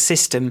proof that the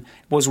system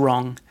was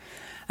wrong.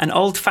 An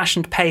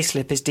old-fashioned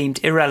payslip is deemed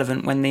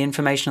irrelevant when the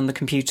information on the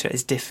computer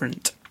is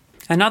different.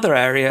 Another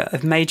area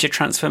of major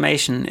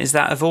transformation is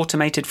that of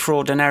automated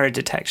fraud and error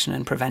detection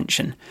and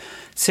prevention.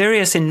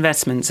 Serious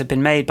investments have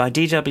been made by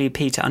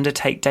DWP to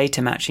undertake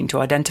data matching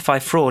to identify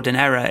fraud and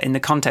error in the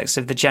context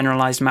of the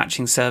Generalised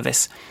Matching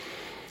Service.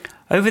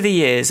 Over the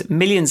years,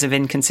 millions of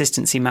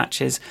inconsistency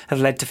matches have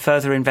led to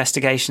further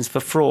investigations for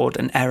fraud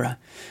and error.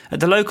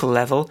 At the local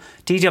level,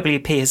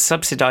 DWP has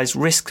subsidised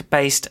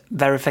risk-based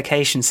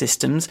verification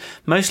systems,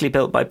 mostly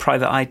built by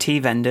private IT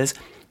vendors,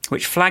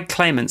 which flag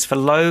claimants for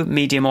low,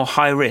 medium or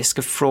high risk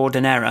of fraud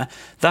and error,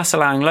 thus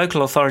allowing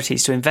local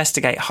authorities to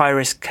investigate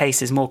high-risk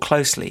cases more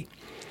closely.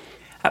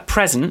 At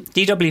present,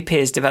 DWP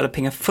is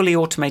developing a fully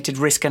automated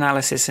risk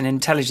analysis and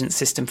intelligence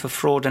system for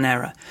fraud and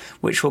error,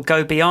 which will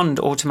go beyond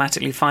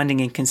automatically finding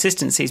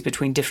inconsistencies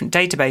between different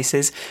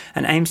databases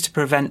and aims to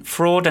prevent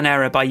fraud and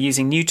error by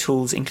using new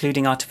tools,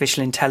 including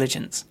artificial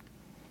intelligence.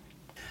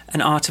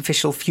 An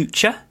artificial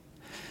future?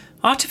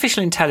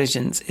 Artificial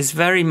intelligence is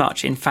very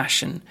much in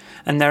fashion,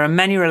 and there are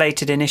many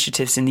related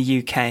initiatives in the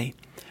UK.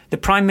 The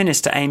Prime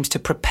Minister aims to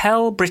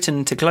propel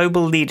Britain to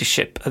global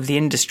leadership of the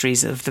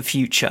industries of the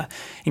future,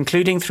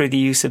 including through the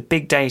use of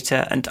big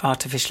data and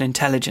artificial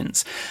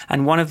intelligence.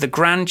 And one of the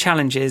grand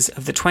challenges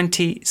of the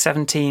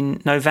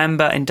 2017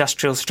 November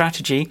Industrial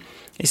Strategy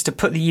is to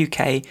put the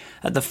UK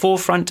at the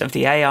forefront of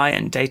the AI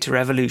and data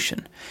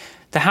revolution.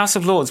 The House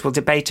of Lords will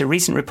debate a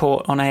recent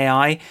report on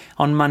AI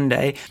on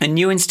Monday, and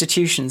new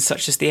institutions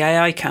such as the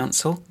AI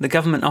Council, the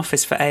Government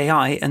Office for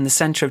AI and the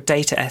Centre of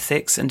Data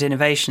Ethics and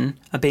Innovation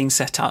are being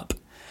set up.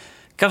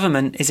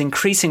 Government is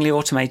increasingly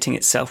automating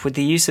itself with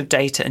the use of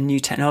data and new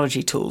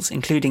technology tools,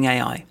 including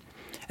AI.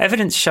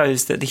 Evidence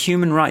shows that the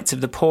human rights of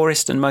the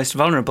poorest and most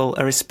vulnerable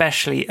are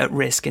especially at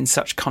risk in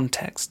such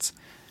contexts.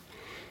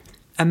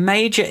 A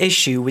major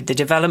issue with the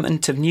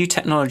development of new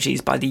technologies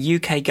by the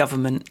UK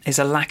government is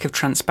a lack of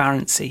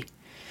transparency.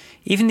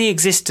 Even the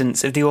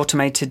existence of the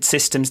automated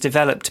systems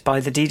developed by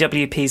the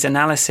DWP's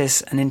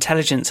Analysis and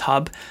Intelligence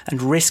Hub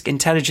and Risk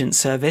Intelligence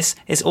Service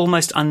is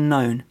almost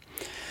unknown.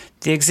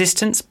 The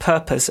existence,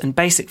 purpose and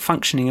basic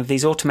functioning of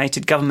these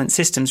automated government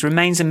systems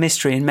remains a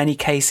mystery in many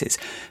cases,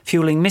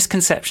 fueling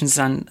misconceptions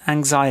and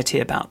anxiety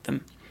about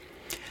them.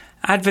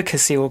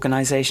 Advocacy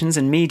organisations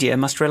and media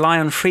must rely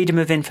on freedom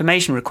of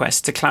information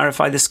requests to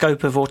clarify the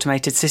scope of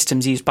automated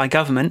systems used by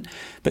government,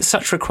 but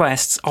such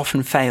requests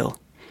often fail.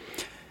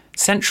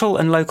 Central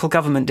and local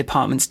government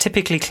departments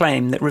typically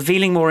claim that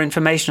revealing more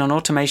information on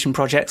automation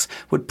projects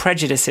would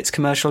prejudice its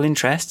commercial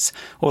interests,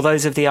 or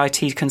those of the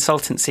IT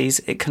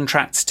consultancies it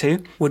contracts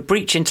to, would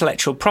breach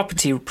intellectual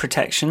property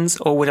protections,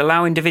 or would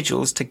allow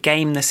individuals to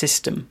game the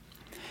system.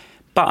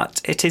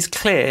 But it is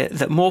clear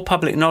that more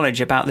public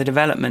knowledge about the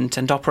development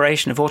and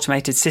operation of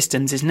automated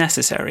systems is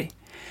necessary.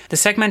 The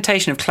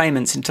segmentation of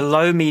claimants into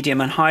low,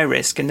 medium and high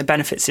risk in the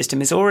benefit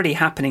system is already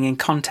happening in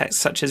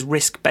contexts such as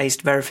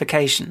risk-based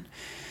verification.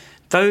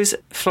 Those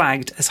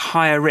flagged as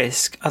higher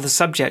risk are the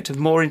subject of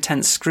more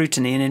intense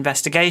scrutiny and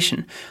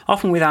investigation,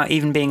 often without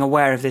even being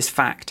aware of this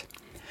fact.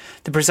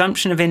 The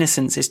presumption of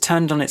innocence is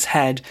turned on its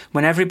head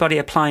when everybody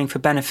applying for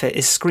benefit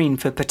is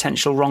screened for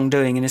potential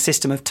wrongdoing in a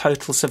system of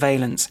total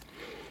surveillance.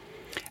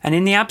 And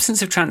in the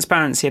absence of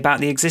transparency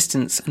about the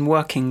existence and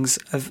workings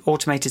of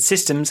automated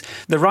systems,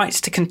 the rights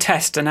to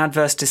contest an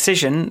adverse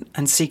decision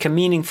and seek a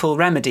meaningful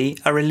remedy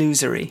are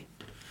illusory.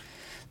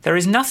 There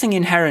is nothing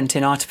inherent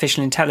in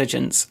artificial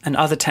intelligence and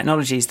other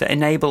technologies that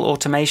enable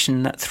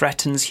automation that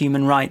threatens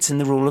human rights and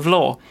the rule of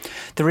law.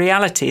 The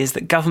reality is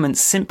that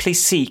governments simply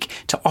seek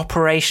to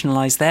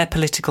operationalise their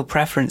political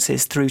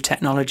preferences through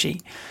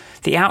technology.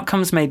 The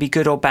outcomes may be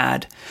good or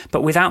bad,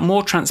 but without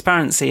more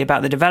transparency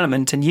about the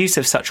development and use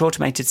of such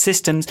automated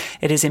systems,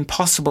 it is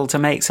impossible to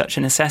make such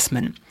an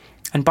assessment.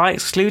 And by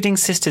excluding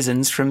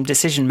citizens from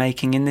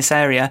decision-making in this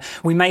area,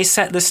 we may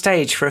set the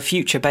stage for a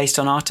future based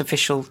on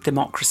artificial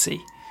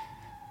democracy.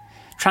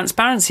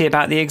 Transparency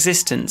about the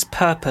existence,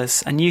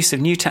 purpose and use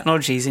of new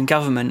technologies in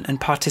government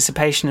and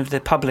participation of the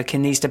public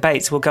in these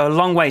debates will go a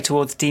long way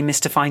towards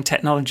demystifying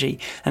technology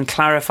and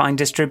clarifying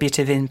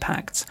distributive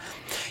impacts.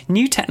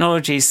 New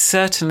technologies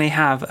certainly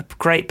have a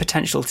great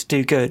potential to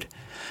do good,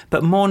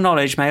 but more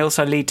knowledge may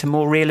also lead to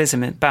more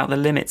realism about the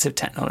limits of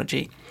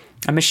technology.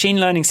 A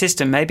machine learning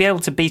system may be able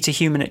to beat a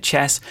human at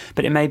chess,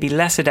 but it may be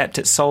less adept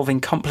at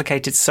solving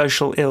complicated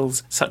social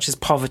ills such as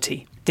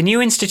poverty. The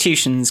new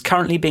institutions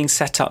currently being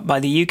set up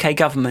by the UK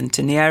government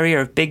in the area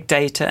of big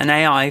data and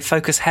AI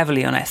focus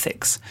heavily on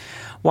ethics.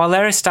 While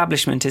their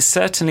establishment is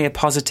certainly a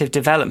positive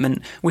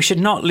development, we should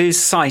not lose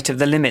sight of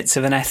the limits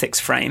of an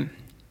ethics frame.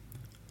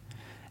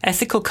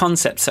 Ethical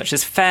concepts such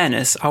as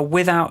fairness are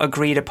without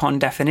agreed upon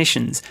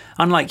definitions,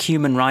 unlike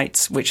human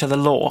rights, which are the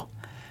law.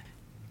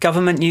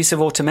 Government use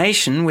of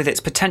automation, with its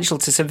potential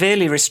to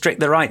severely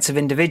restrict the rights of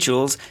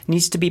individuals,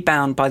 needs to be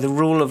bound by the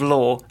rule of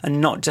law and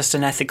not just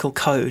an ethical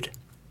code.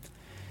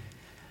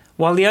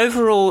 While the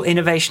overall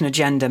innovation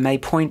agenda may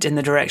point in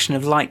the direction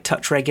of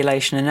light-touch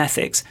regulation and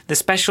ethics, the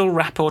Special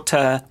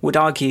Rapporteur would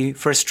argue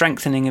for a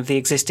strengthening of the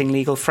existing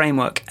legal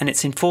framework and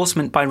its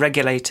enforcement by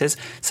regulators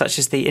such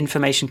as the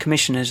Information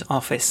Commissioner's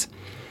Office.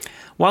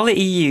 While the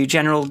EU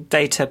General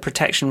Data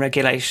Protection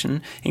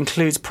Regulation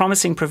includes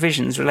promising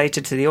provisions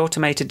related to the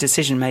automated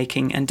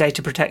decision-making and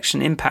data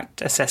protection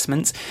impact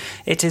assessments,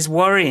 it is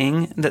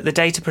worrying that the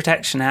Data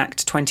Protection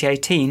Act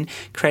 2018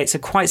 creates a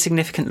quite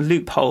significant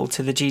loophole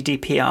to the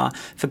GDPR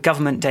for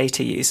government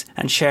data use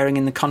and sharing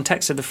in the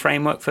context of the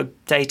framework for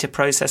data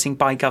processing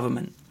by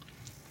government.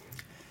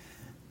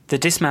 The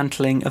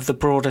dismantling of the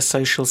broader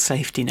social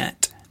safety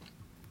net.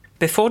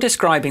 Before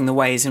describing the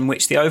ways in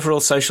which the overall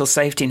social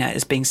safety net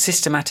is being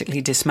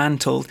systematically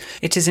dismantled,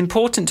 it is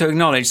important to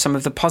acknowledge some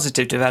of the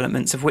positive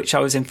developments of which I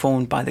was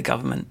informed by the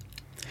government.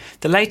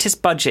 The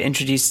latest budget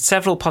introduced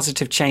several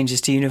positive changes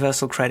to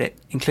universal credit,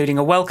 including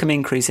a welcome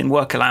increase in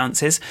work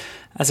allowances,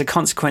 as a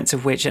consequence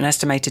of which an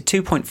estimated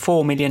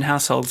 2.4 million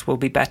households will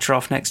be better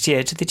off next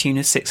year to the tune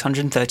of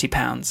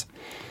 £630.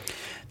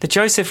 The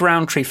Joseph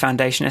Rowntree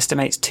Foundation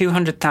estimates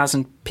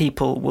 200,000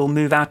 people will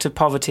move out of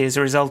poverty as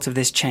a result of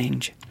this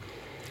change.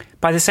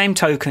 By the same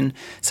token,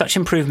 such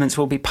improvements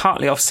will be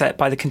partly offset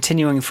by the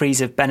continuing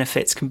freeze of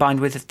benefits combined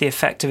with the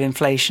effect of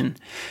inflation.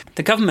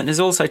 The government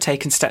has also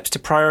taken steps to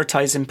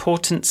prioritise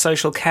important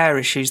social care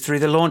issues through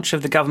the launch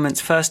of the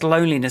government's first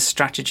loneliness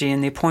strategy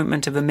and the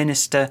appointment of a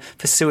minister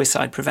for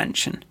suicide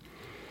prevention.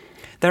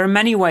 There are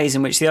many ways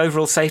in which the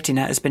overall safety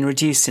net has been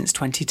reduced since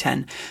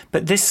 2010,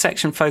 but this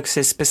section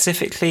focuses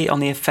specifically on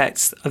the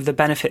effects of the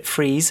benefit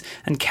freeze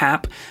and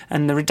cap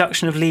and the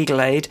reduction of legal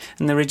aid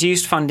and the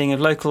reduced funding of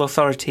local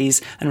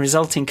authorities and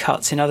resulting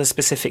cuts in other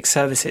specific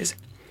services.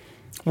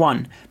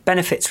 1.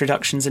 Benefits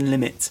reductions and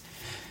limits.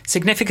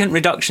 Significant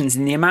reductions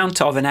in the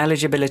amount of and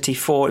eligibility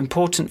for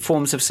important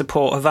forms of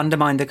support have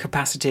undermined the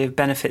capacity of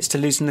benefits to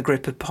loosen the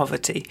grip of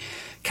poverty.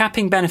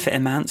 Capping benefit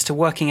amounts to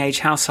working-age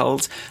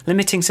households,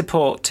 limiting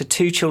support to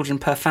 2 children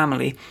per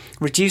family,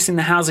 reducing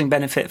the housing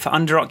benefit for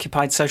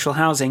under-occupied social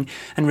housing,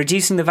 and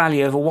reducing the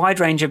value of a wide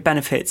range of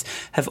benefits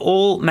have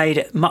all made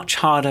it much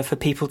harder for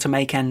people to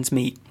make ends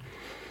meet.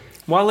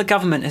 While the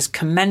government has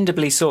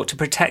commendably sought to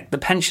protect the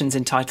pensions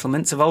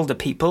entitlements of older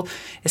people,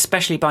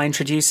 especially by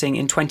introducing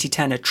in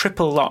 2010 a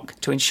triple lock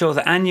to ensure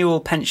that annual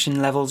pension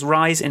levels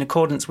rise in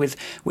accordance with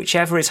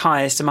whichever is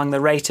highest among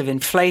the rate of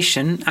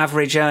inflation,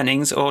 average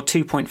earnings, or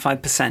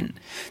 2.5%.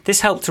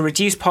 This helped to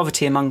reduce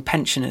poverty among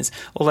pensioners,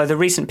 although the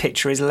recent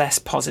picture is less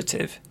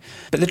positive.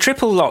 But the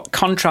triple lock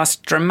contrasts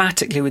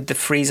dramatically with the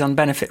freeze on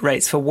benefit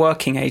rates for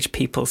working-age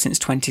people since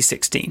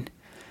 2016.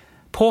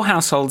 Poor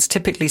households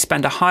typically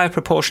spend a higher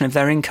proportion of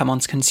their income on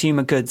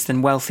consumer goods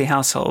than wealthy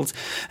households,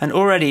 and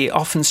already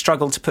often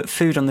struggle to put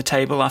food on the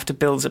table after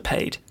bills are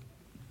paid.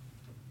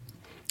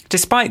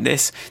 Despite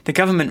this, the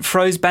government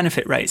froze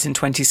benefit rates in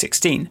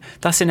 2016,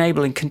 thus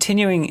enabling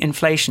continuing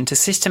inflation to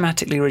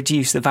systematically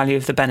reduce the value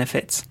of the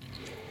benefits.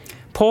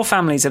 Poor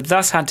families have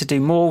thus had to do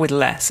more with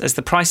less as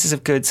the prices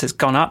of goods has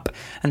gone up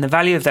and the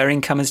value of their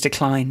income has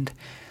declined.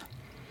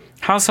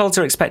 Households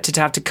are expected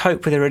to have to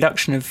cope with a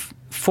reduction of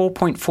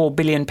 £4.4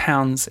 billion in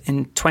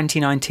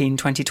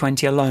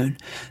 2019-2020 alone.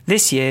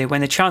 This year, when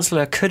the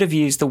Chancellor could have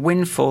used the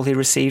windfall he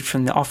received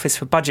from the Office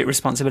for Budget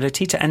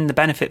Responsibility to end the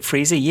benefit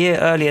freeze a year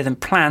earlier than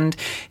planned,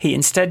 he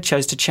instead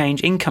chose to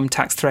change income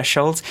tax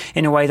thresholds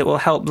in a way that will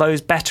help those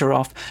better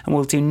off and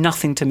will do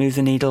nothing to move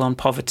the needle on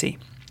poverty.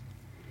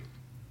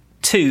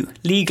 2.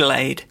 Legal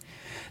aid.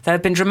 There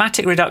have been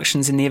dramatic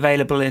reductions in the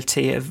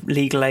availability of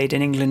legal aid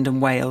in England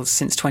and Wales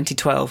since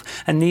 2012,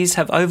 and these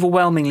have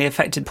overwhelmingly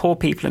affected poor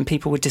people and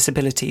people with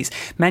disabilities,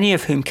 many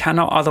of whom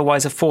cannot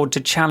otherwise afford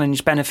to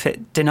challenge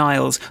benefit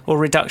denials or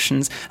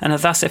reductions and are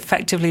thus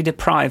effectively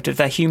deprived of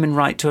their human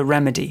right to a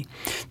remedy.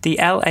 The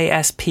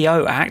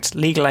LASPO Act,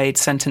 Legal Aid,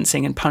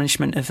 Sentencing and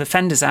Punishment of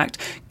Offenders Act,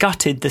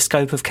 gutted the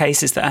scope of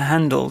cases that are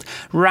handled,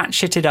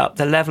 ratcheted up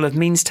the level of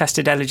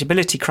means-tested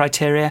eligibility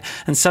criteria,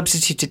 and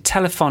substituted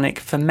telephonic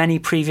for many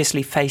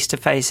previously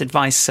face-to-face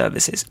advice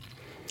services.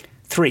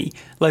 3.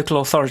 Local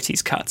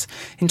authorities cuts.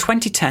 In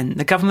 2010,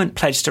 the government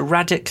pledged to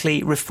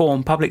radically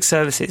reform public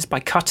services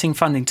by cutting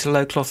funding to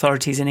local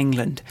authorities in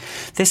England.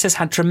 This has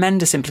had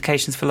tremendous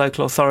implications for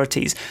local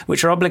authorities,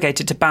 which are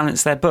obligated to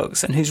balance their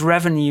books and whose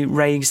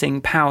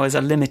revenue-raising powers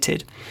are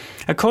limited.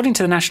 According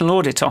to the National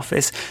Audit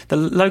Office, the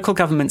local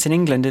governments in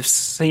England have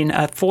seen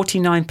a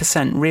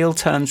 49% real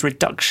terms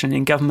reduction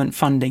in government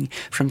funding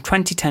from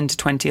 2010 to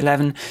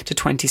 2011 to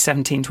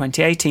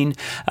 2017-2018,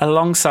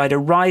 alongside a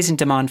rise in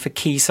demand for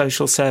key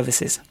social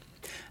services.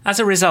 As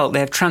a result,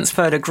 they have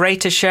transferred a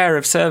greater share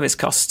of service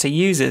costs to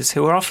users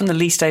who are often the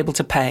least able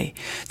to pay.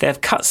 They have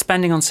cut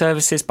spending on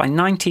services by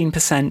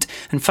 19%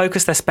 and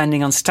focused their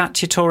spending on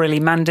statutorily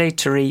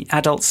mandatory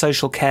adult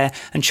social care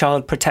and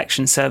child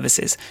protection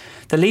services.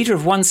 The leader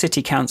of one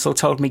city council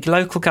told me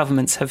local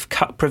governments have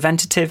cut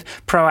preventative,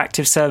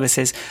 proactive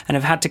services and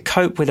have had to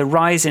cope with a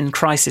rise in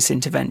crisis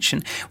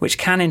intervention, which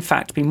can in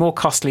fact be more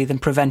costly than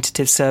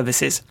preventative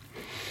services.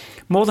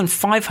 More than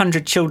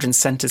 500 children's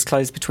centres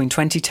closed between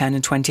 2010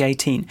 and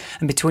 2018,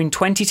 and between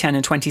 2010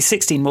 and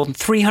 2016 more than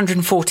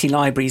 340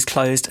 libraries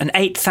closed and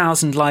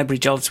 8,000 library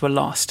jobs were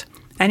lost.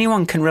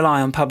 Anyone can rely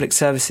on public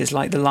services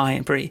like the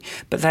library,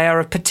 but they are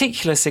of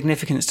particular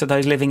significance to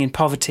those living in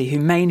poverty who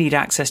may need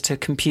access to a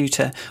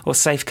computer or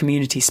safe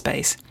community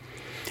space.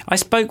 I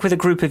spoke with a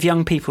group of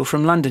young people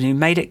from London who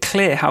made it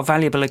clear how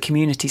valuable a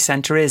community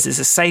centre is as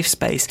a safe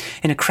space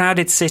in a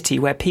crowded city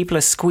where people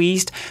are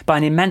squeezed by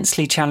an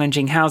immensely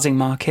challenging housing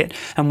market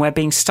and where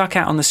being stuck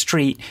out on the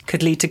street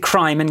could lead to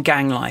crime and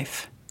gang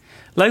life.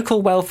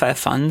 Local welfare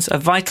funds, a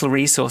vital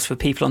resource for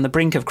people on the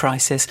brink of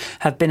crisis,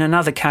 have been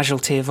another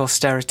casualty of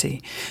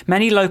austerity.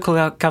 Many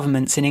local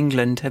governments in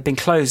England have been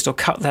closed or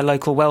cut their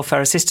local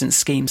welfare assistance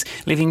schemes,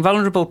 leaving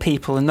vulnerable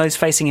people and those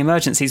facing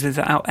emergencies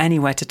without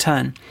anywhere to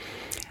turn.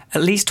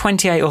 At least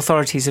 28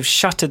 authorities have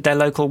shuttered their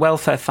local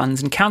welfare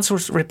funds, and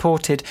councils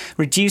reported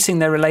reducing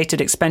their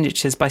related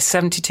expenditures by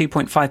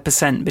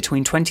 72.5%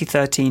 between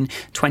 2013 and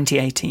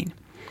 2018.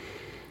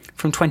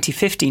 From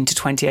 2015 to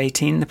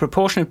 2018, the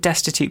proportion of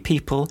destitute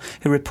people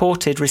who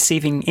reported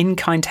receiving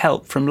in-kind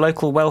help from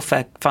local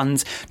welfare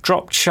funds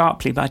dropped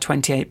sharply by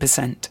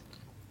 28%.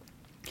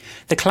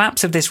 The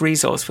collapse of this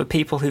resource for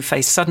people who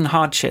face sudden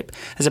hardship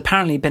has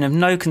apparently been of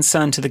no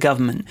concern to the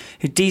government,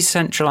 who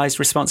decentralised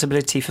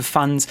responsibility for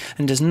funds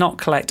and does not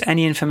collect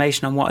any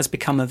information on what has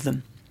become of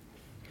them.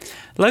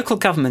 Local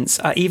governments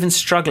are even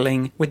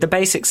struggling with the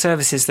basic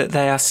services that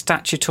they are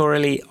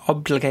statutorily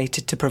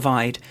obligated to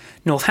provide.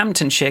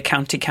 Northamptonshire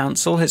County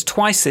Council has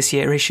twice this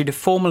year issued a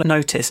formal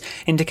notice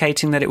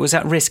indicating that it was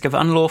at risk of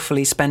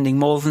unlawfully spending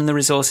more than the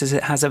resources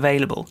it has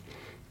available.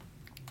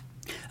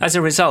 As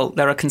a result,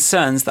 there are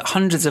concerns that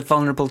hundreds of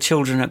vulnerable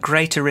children are at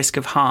greater risk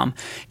of harm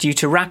due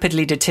to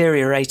rapidly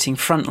deteriorating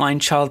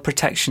frontline child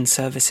protection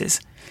services.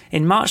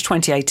 In March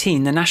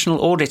 2018, the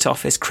National Audit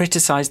Office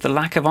criticised the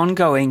lack of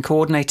ongoing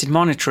coordinated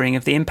monitoring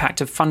of the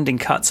impact of funding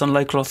cuts on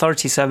local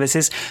authority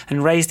services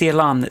and raised the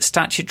alarm that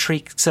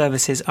statutory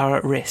services are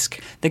at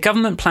risk. The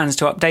government plans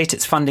to update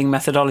its funding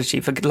methodology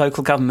for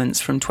local governments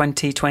from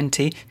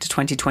 2020 to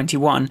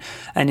 2021,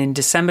 and in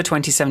December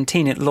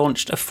 2017 it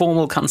launched a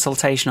formal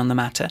consultation on the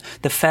matter,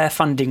 the Fair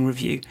Funding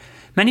Review.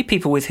 Many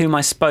people with whom I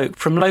spoke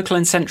from local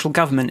and central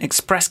government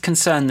expressed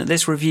concern that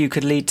this review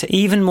could lead to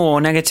even more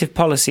negative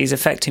policies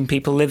affecting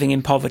people living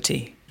in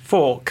poverty.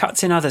 4.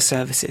 Cuts in other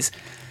services.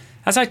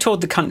 As I toured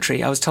the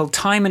country, I was told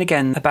time and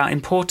again about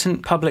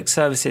important public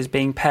services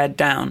being pared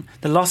down,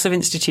 the loss of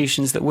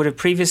institutions that would have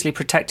previously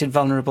protected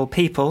vulnerable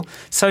people,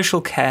 social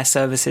care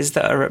services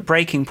that are at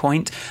breaking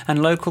point,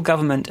 and local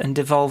government and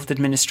devolved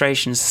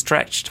administrations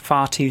stretched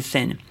far too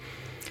thin.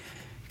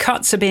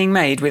 Cuts are being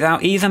made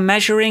without either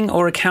measuring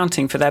or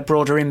accounting for their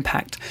broader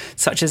impact,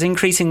 such as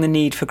increasing the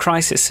need for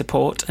crisis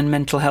support and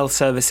mental health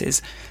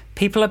services.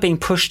 People are being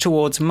pushed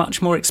towards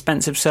much more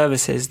expensive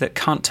services that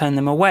can't turn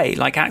them away,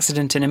 like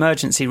accident and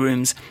emergency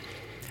rooms.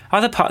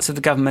 Other parts of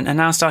the government are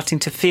now starting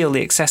to feel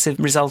the excessive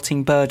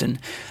resulting burden,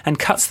 and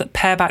cuts that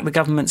pare back the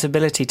government's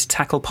ability to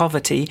tackle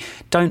poverty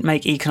don't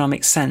make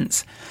economic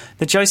sense.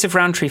 The Joseph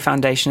Rowntree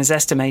Foundation has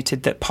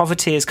estimated that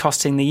poverty is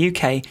costing the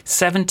UK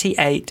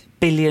 £78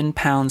 billion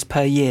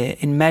per year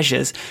in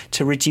measures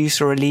to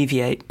reduce or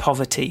alleviate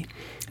poverty,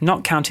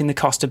 not counting the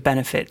cost of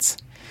benefits.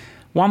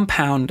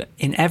 £1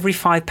 in every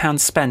 £5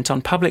 spent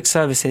on public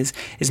services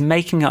is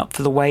making up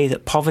for the way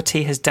that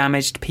poverty has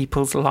damaged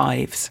people's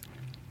lives.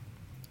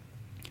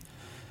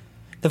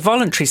 The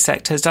voluntary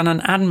sector has done an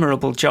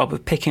admirable job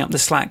of picking up the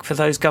slack for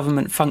those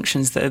government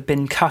functions that have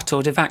been cut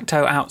or de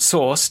facto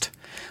outsourced.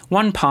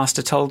 One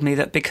pastor told me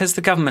that because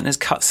the government has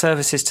cut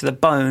services to the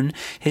bone,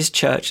 his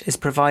church is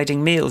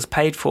providing meals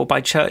paid for by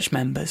church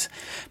members.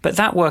 But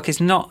that work is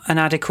not an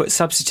adequate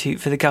substitute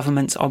for the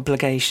government's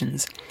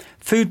obligations.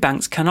 Food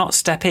banks cannot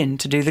step in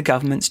to do the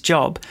government's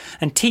job,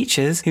 and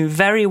teachers, who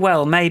very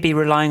well may be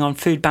relying on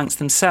food banks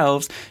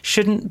themselves,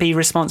 shouldn't be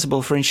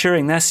responsible for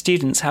ensuring their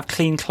students have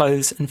clean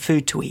clothes and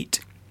food to eat.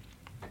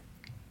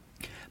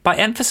 By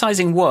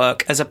emphasising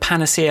work as a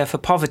panacea for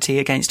poverty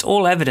against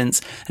all evidence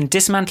and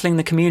dismantling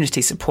the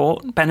community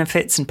support,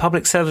 benefits and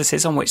public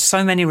services on which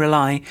so many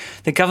rely,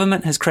 the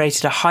government has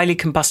created a highly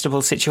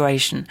combustible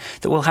situation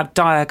that will have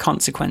dire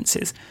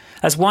consequences.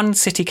 As one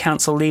city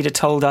council leader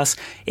told us,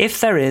 if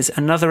there is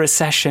another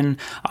recession,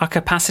 our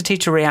capacity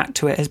to react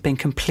to it has been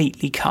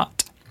completely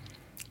cut.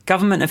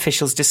 Government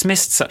officials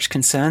dismissed such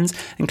concerns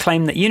and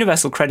claimed that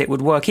universal credit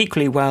would work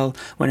equally well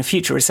when a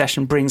future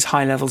recession brings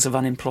high levels of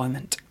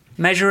unemployment.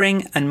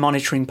 Measuring and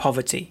monitoring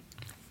poverty.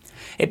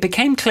 It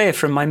became clear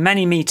from my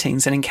many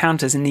meetings and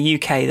encounters in the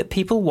UK that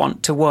people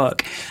want to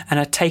work and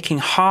are taking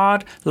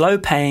hard,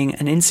 low-paying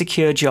and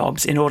insecure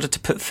jobs in order to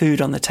put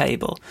food on the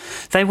table.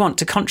 They want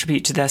to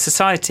contribute to their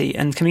society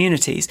and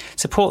communities,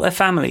 support their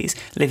families,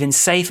 live in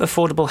safe,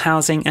 affordable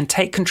housing and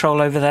take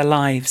control over their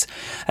lives.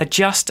 A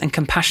just and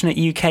compassionate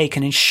UK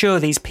can ensure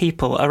these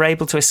people are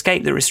able to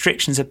escape the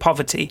restrictions of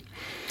poverty.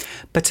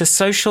 But a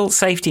social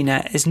safety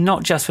net is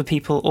not just for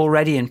people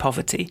already in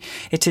poverty.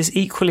 It is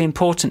equally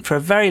important for a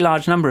very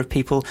large number of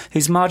people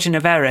whose margin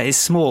of error is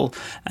small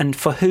and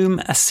for whom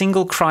a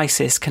single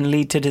crisis can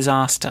lead to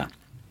disaster.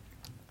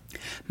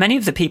 Many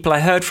of the people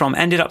I heard from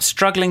ended up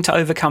struggling to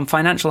overcome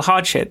financial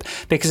hardship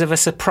because of a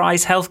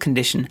surprise health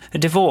condition, a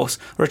divorce,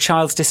 or a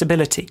child's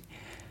disability.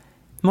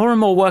 More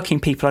and more working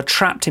people are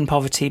trapped in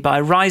poverty by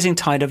a rising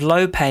tide of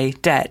low pay,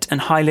 debt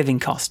and high living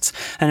costs,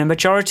 and a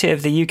majority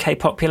of the UK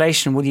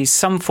population will use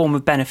some form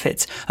of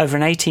benefits over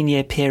an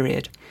 18-year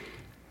period.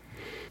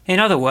 In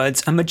other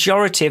words, a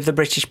majority of the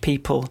British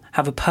people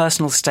have a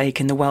personal stake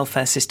in the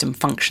welfare system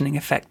functioning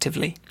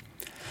effectively.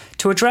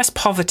 To address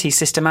poverty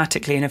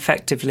systematically and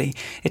effectively,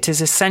 it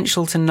is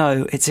essential to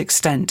know its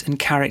extent and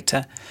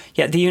character.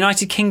 Yet the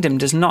United Kingdom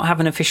does not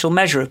have an official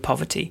measure of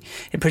poverty.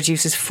 It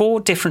produces 4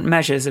 different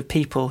measures of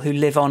people who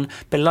live on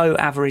below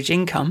average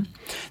income.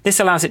 This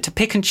allows it to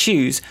pick and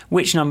choose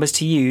which numbers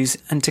to use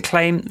and to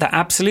claim that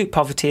absolute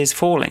poverty is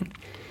falling.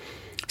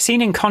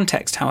 Seen in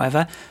context,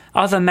 however,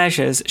 other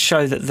measures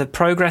show that the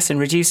progress in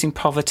reducing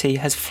poverty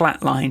has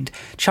flatlined.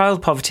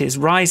 Child poverty is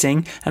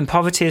rising, and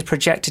poverty is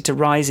projected to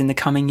rise in the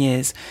coming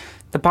years.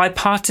 The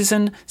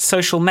Bipartisan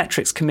Social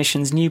Metrics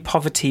Commission's new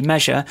poverty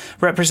measure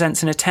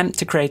represents an attempt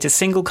to create a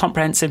single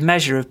comprehensive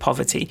measure of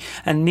poverty,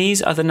 and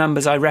these are the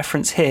numbers I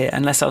reference here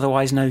unless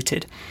otherwise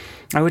noted.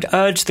 I would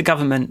urge the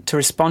government to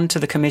respond to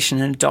the Commission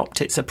and adopt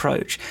its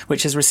approach,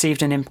 which has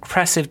received an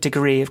impressive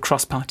degree of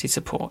cross-party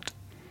support.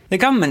 The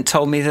government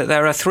told me that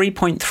there are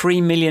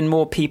 3.3 million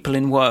more people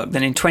in work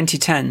than in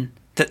 2010,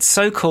 that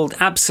so-called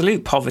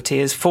absolute poverty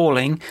is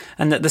falling,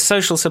 and that the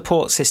social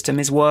support system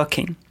is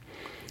working.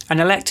 An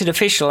elected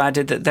official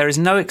added that there is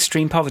no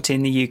extreme poverty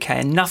in the UK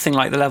and nothing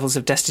like the levels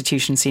of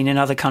destitution seen in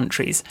other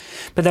countries.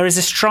 But there is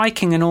a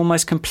striking and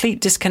almost complete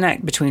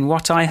disconnect between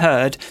what I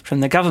heard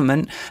from the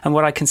government and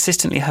what I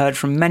consistently heard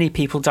from many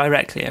people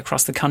directly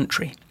across the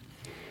country.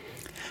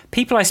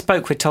 People I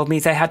spoke with told me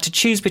they had to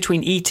choose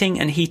between eating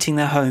and heating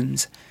their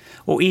homes,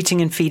 or eating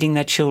and feeding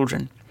their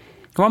children.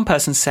 One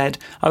person said,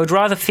 "I would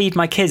rather feed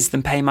my kids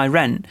than pay my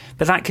rent,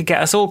 but that could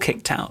get us all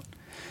kicked out."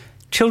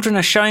 Children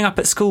are showing up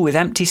at school with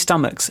empty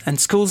stomachs, and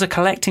schools are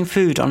collecting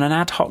food on an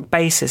ad hoc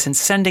basis and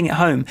sending it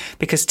home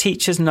because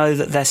teachers know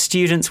that their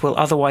students will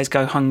otherwise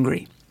go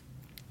hungry.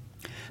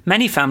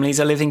 Many families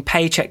are living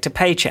paycheck to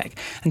paycheck,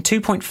 and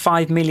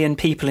 2.5 million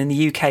people in the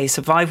UK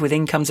survive with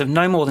incomes of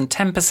no more than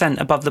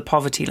 10% above the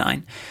poverty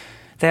line.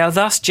 They are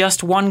thus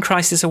just one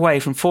crisis away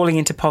from falling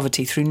into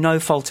poverty through no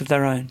fault of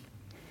their own.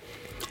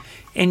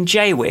 In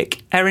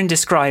Jaywick, Erin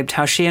described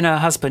how she and her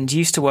husband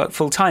used to work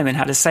full-time and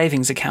had a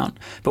savings account,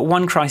 but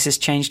one crisis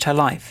changed her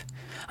life.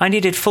 "I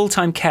needed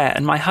full-time care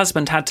and my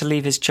husband had to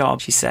leave his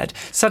job," she said.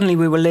 "Suddenly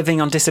we were living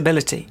on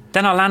disability.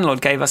 Then our landlord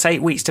gave us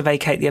 8 weeks to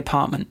vacate the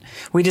apartment.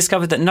 We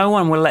discovered that no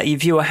one will let you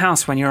view a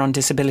house when you're on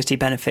disability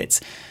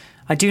benefits.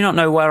 I do not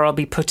know where I'll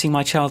be putting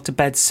my child to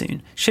bed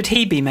soon. Should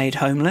he be made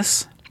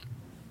homeless?"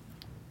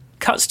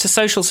 Cuts to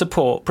social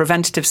support,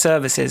 preventative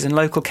services and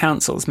local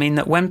councils mean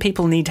that when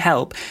people need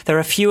help, there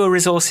are fewer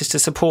resources to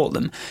support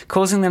them,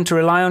 causing them to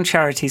rely on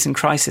charities and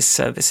crisis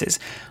services.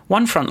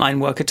 One frontline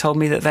worker told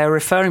me that they are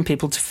referring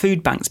people to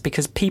food banks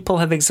because people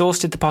have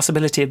exhausted the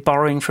possibility of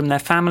borrowing from their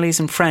families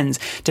and friends,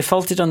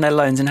 defaulted on their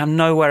loans and have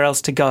nowhere else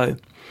to go.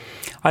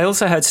 I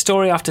also heard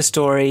story after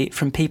story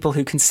from people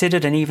who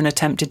considered and even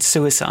attempted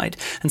suicide,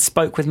 and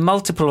spoke with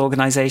multiple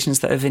organisations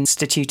that have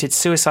instituted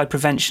suicide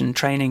prevention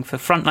training for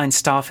frontline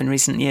staff in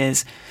recent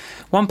years.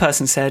 One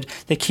person said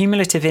the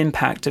cumulative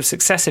impact of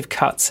successive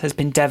cuts has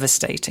been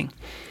devastating.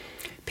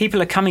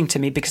 People are coming to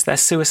me because they're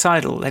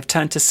suicidal, they've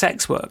turned to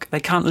sex work, they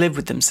can't live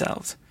with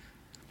themselves.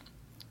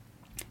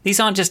 These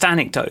aren't just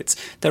anecdotes,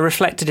 they're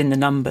reflected in the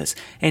numbers.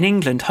 In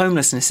England,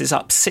 homelessness is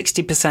up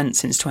 60%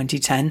 since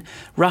 2010,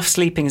 rough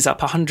sleeping is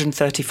up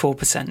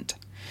 134%.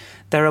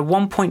 There are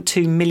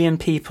 1.2 million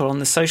people on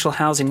the social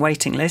housing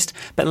waiting list,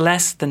 but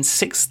less than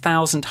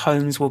 6,000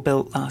 homes were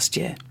built last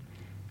year.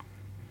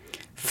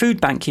 Food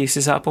bank use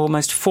is up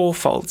almost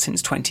fourfold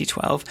since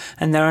 2012,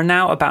 and there are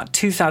now about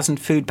 2,000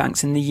 food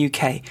banks in the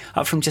UK,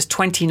 up from just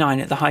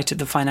 29 at the height of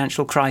the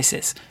financial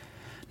crisis.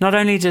 Not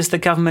only does the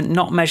government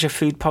not measure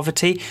food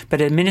poverty,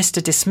 but a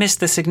minister dismissed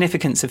the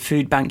significance of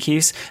food bank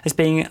use as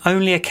being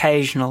only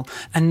occasional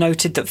and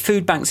noted that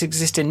food banks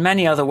exist in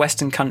many other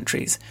Western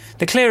countries.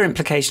 The clear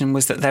implication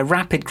was that their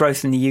rapid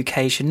growth in the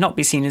UK should not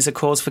be seen as a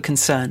cause for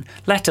concern,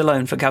 let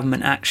alone for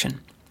government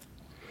action.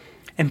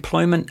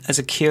 Employment as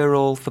a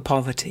cure-all for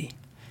poverty.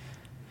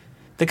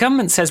 The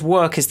government says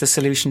work is the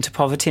solution to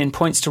poverty and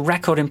points to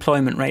record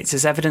employment rates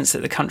as evidence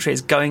that the country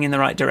is going in the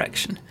right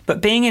direction.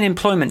 But being in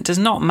employment does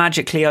not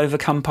magically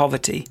overcome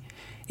poverty.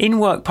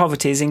 In-work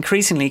poverty is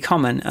increasingly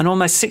common, and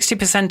almost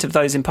 60% of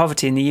those in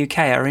poverty in the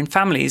UK are in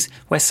families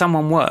where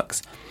someone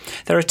works.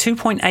 There are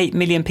 2.8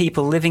 million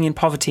people living in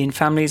poverty in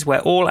families where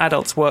all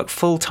adults work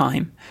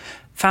full-time.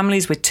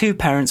 Families with 2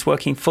 parents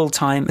working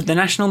full-time at the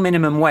national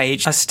minimum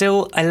wage are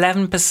still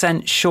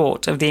 11%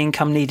 short of the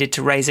income needed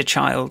to raise a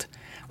child.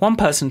 One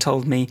person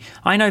told me,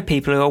 "I know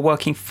people who are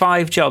working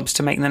 5 jobs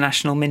to make the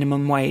national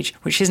minimum wage,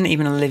 which isn't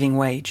even a living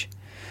wage."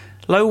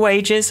 Low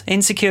wages,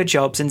 insecure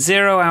jobs and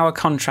 0-hour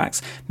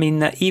contracts mean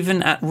that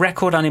even at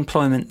record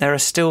unemployment, there are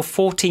still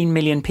 14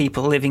 million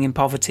people living in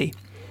poverty.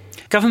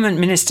 Government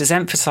ministers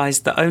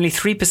emphasised that only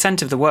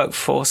 3% of the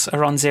workforce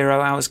are on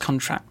 0 hours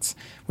contracts,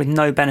 with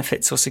no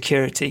benefits or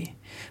security.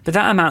 But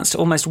that amounts to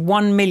almost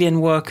 1 million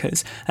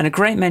workers, and a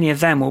great many of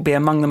them will be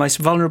among the most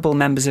vulnerable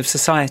members of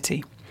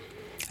society.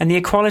 And the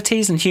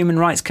Equalities and Human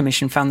Rights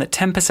Commission found that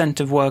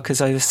 10% of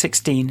workers over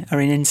 16 are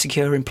in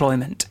insecure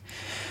employment.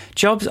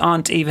 Jobs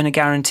aren't even a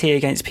guarantee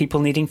against people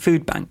needing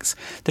food banks.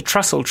 The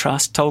Trussell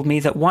Trust told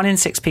me that 1 in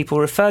 6 people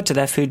referred to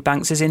their food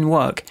banks as in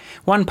work.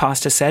 One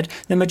pastor said,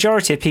 "The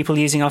majority of people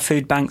using our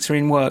food banks are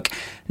in work.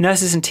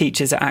 Nurses and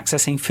teachers are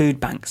accessing food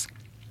banks."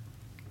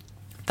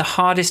 The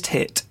hardest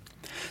hit.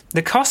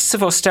 The costs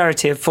of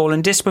austerity have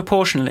fallen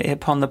disproportionately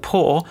upon the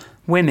poor,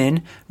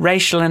 women,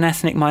 racial and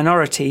ethnic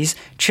minorities,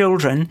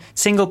 children,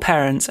 single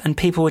parents and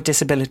people with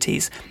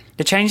disabilities.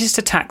 The changes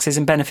to taxes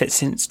and benefits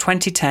since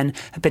 2010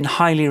 have been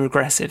highly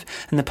regressive,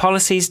 and the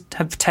policies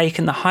have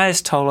taken the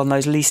highest toll on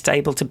those least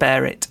able to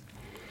bear it.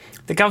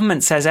 The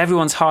government says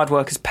everyone's hard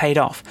work has paid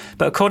off,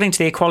 but according to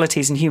the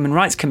Equalities and Human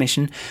Rights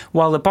Commission,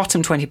 while the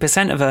bottom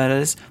 20% of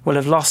earners will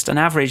have lost an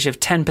average of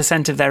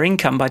 10% of their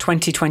income by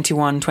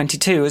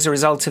 2021-22 as a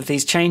result of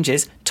these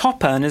changes,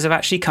 top earners have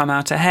actually come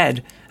out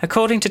ahead.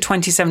 According to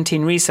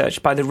 2017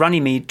 research by the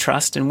Runnymede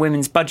Trust and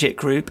Women's Budget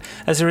Group,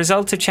 as a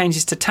result of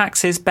changes to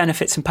taxes,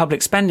 benefits and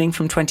public spending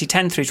from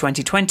 2010 through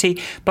 2020,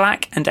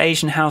 black and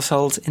Asian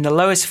households in the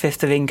lowest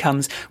fifth of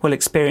incomes will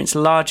experience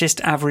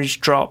largest average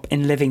drop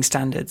in living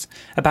standards,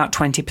 about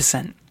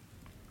 20%.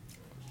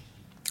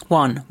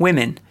 1.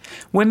 Women.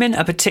 Women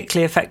are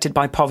particularly affected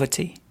by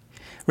poverty.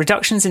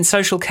 Reductions in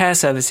social care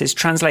services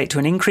translate to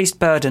an increased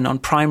burden on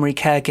primary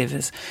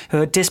caregivers,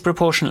 who are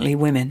disproportionately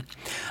women.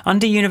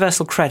 Under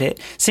universal credit,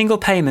 single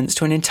payments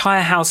to an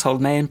entire household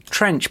may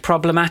entrench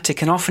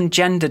problematic and often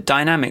gendered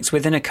dynamics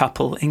within a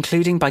couple,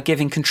 including by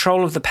giving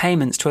control of the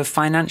payments to a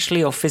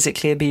financially or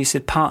physically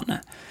abusive partner.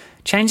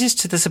 Changes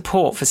to the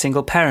support for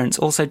single parents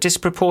also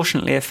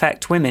disproportionately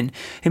affect women,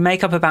 who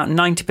make up about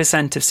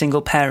 90% of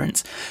single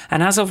parents,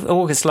 and as of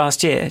August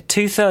last year,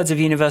 2/3 of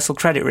universal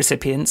credit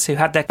recipients who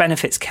had their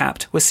benefits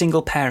capped were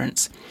single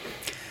parents.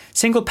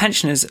 Single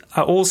pensioners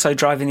are also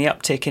driving the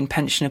uptick in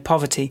pensioner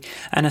poverty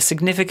and are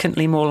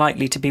significantly more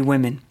likely to be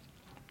women.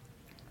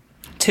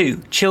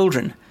 2.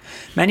 Children.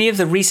 Many of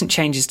the recent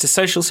changes to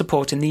social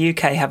support in the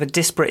UK have a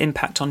disparate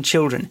impact on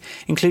children,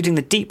 including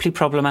the deeply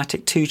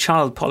problematic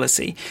two-child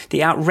policy,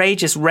 the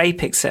outrageous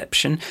rape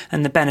exception,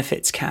 and the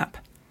benefits cap.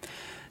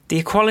 The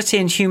Equality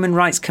and Human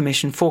Rights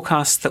Commission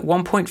forecasts that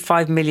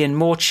 1.5 million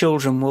more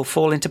children will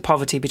fall into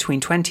poverty between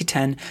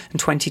 2010 and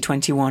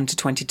 2021 to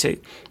 22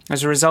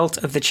 as a result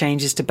of the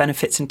changes to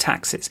benefits and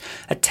taxes,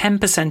 a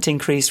 10%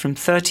 increase from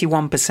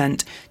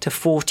 31% to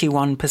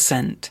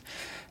 41%.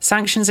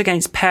 Sanctions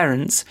against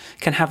parents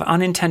can have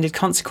unintended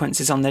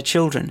consequences on their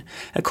children.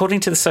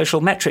 According to the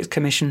Social Metrics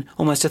Commission,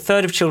 almost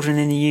 1/3 of children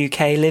in the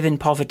UK live in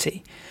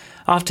poverty.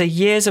 After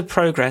years of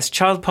progress,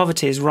 child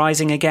poverty is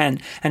rising again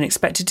and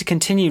expected to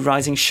continue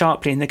rising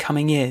sharply in the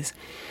coming years.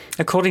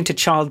 According to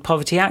Child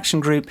Poverty Action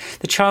Group,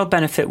 the child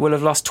benefit will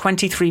have lost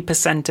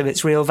 23% of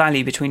its real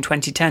value between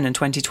 2010 and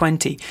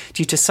 2020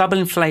 due to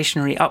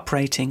sub-inflationary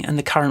uprating and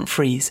the current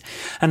freeze.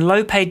 And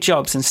low-paid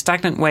jobs and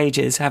stagnant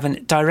wages have a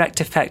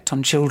direct effect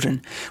on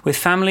children, with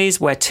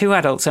families where 2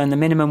 adults earn the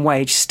minimum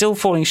wage still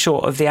falling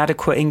short of the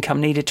adequate income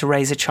needed to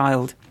raise a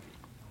child.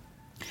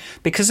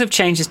 Because of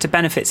changes to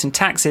benefits and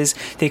taxes,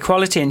 the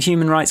Equality and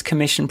Human Rights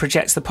Commission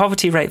projects the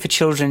poverty rate for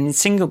children in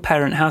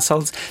single-parent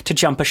households to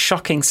jump a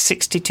shocking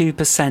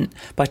 62%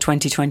 by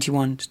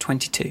 2021 to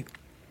 22.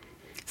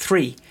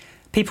 3.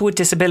 People with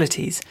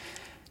disabilities.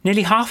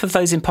 Nearly half of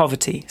those in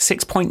poverty,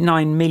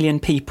 6.9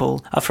 million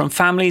people, are from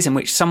families in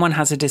which someone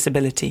has a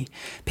disability.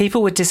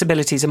 People with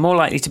disabilities are more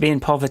likely to be in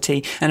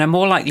poverty and are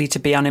more likely to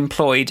be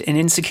unemployed, in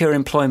insecure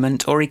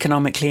employment or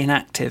economically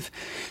inactive.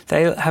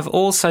 They have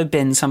also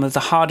been some of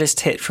the hardest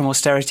hit from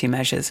austerity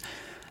measures.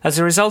 As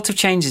a result of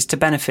changes to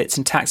benefits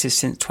and taxes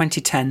since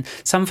 2010,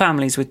 some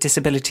families with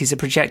disabilities are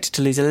projected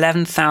to lose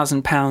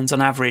 £11,000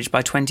 on average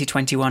by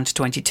 2021 to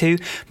 22,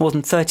 more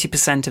than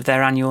 30% of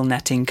their annual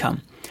net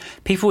income.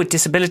 People with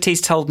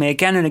disabilities told me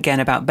again and again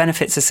about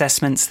benefits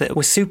assessments that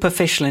were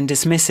superficial and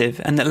dismissive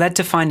and that led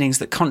to findings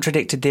that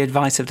contradicted the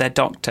advice of their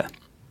doctor.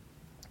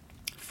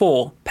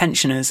 4.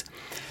 Pensioners.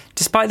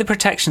 Despite the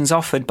protections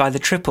offered by the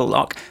triple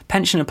lock,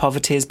 pensioner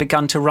poverty has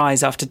begun to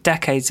rise after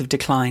decades of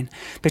decline.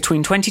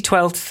 Between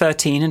 2012 to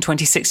 13 and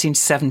 2016 to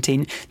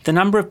 17, the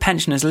number of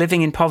pensioners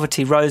living in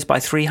poverty rose by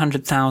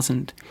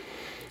 300,000.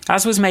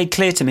 As was made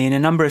clear to me in a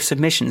number of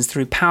submissions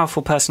through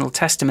powerful personal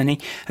testimony,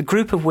 a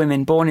group of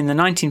women born in the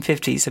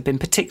 1950s have been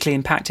particularly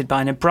impacted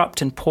by an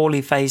abrupt and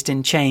poorly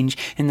phased-in change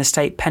in the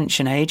state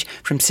pension age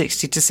from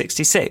 60 to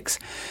 66.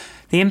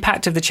 The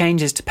impact of the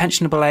changes to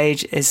pensionable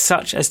age is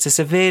such as to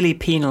severely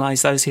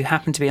penalise those who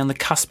happen to be on the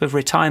cusp of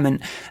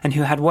retirement and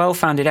who had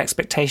well-founded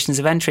expectations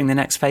of entering the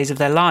next phase of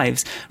their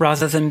lives,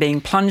 rather than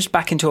being plunged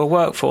back into a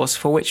workforce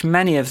for which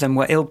many of them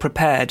were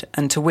ill-prepared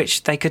and to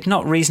which they could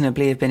not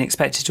reasonably have been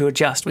expected to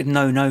adjust with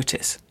no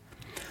notice.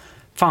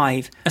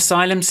 5.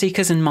 Asylum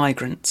seekers and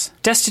migrants.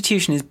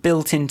 Destitution is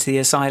built into the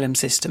asylum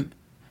system.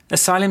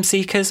 Asylum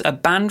seekers are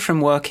banned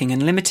from working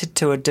and limited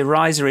to a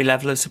derisory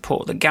level of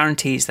support that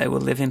guarantees they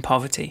will live in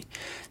poverty.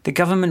 The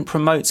government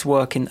promotes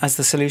work as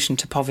the solution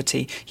to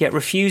poverty, yet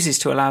refuses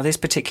to allow this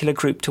particular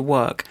group to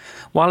work.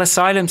 While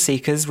asylum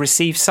seekers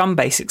receive some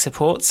basic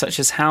support, such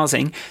as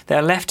housing, they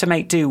are left to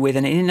make do with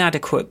an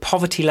inadequate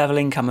poverty-level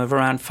income of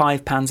around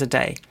 £5 a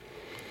day.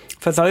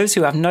 For those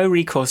who have no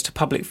recourse to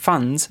public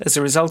funds as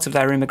a result of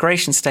their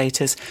immigration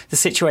status, the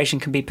situation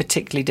can be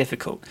particularly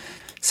difficult.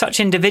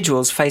 Such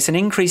individuals face an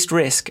increased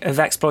risk of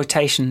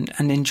exploitation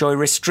and enjoy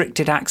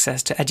restricted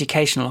access to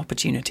educational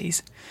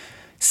opportunities.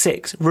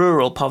 6.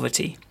 Rural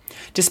poverty.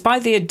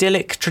 Despite the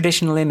idyllic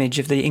traditional image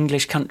of the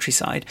English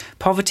countryside,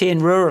 poverty in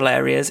rural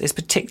areas is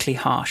particularly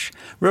harsh.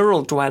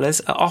 Rural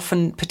dwellers are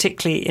often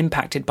particularly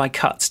impacted by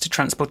cuts to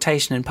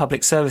transportation and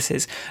public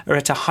services, are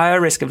at a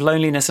higher risk of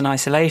loneliness and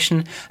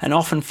isolation, and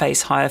often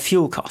face higher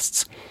fuel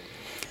costs.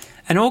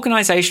 An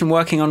organisation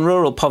working on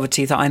rural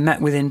poverty that I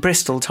met with in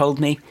Bristol told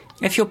me,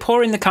 "If you're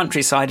poor in the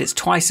countryside, it's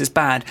twice as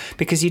bad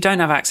because you don't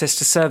have access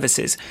to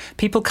services.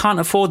 People can't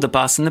afford the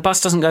bus and the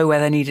bus doesn't go where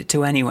they need it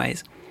to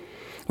anyways."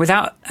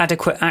 Without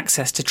adequate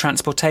access to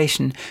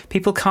transportation,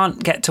 people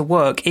can't get to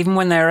work even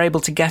when they are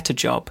able to get a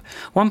job.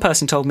 One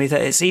person told me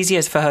that it's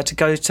easier for her to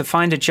go to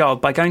find a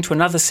job by going to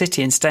another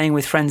city and staying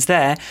with friends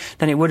there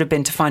than it would have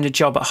been to find a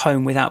job at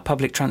home without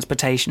public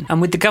transportation.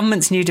 And with the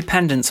government's new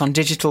dependence on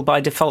digital by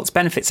default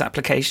benefits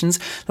applications,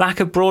 lack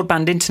of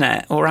broadband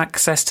internet or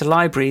access to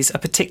libraries are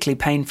particularly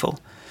painful.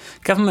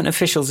 Government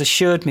officials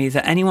assured me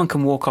that anyone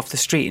can walk off the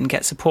street and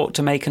get support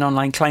to make an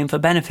online claim for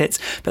benefits,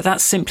 but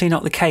that's simply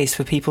not the case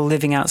for people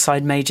living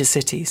outside major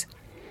cities.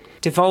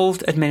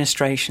 Devolved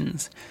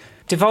administrations.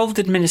 Devolved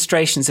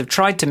administrations have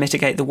tried to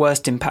mitigate the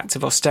worst impacts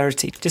of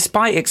austerity,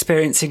 despite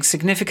experiencing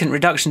significant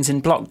reductions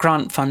in block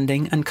grant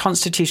funding and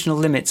constitutional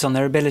limits on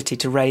their ability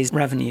to raise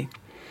revenue.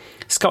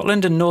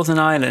 Scotland and Northern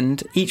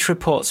Ireland each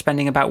report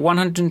spending about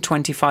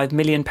 £125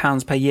 million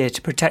per year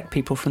to protect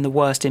people from the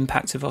worst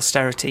impacts of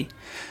austerity.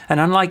 And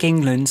unlike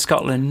England,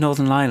 Scotland,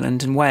 Northern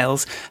Ireland and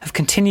Wales have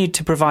continued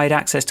to provide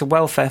access to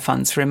welfare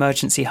funds for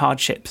emergency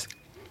hardships.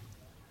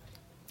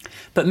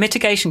 But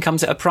mitigation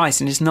comes at a price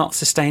and is not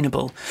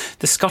sustainable.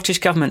 The Scottish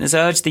Government has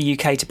urged the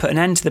UK to put an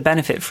end to the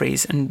benefit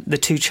freeze and the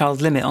two-child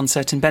limit on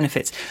certain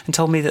benefits and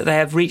told me that they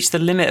have reached the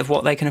limit of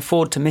what they can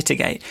afford to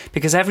mitigate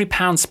because every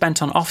pound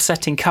spent on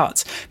offsetting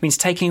cuts means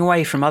taking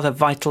away from other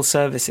vital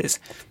services.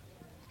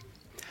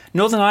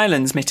 Northern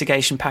Ireland's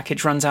mitigation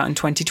package runs out in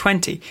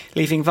 2020,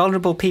 leaving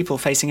vulnerable people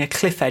facing a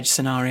cliff edge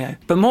scenario.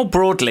 But more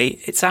broadly,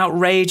 it's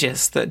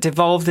outrageous that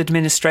devolved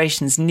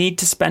administrations need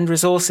to spend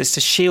resources to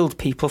shield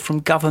people from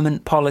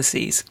government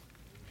policies.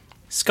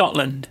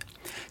 Scotland.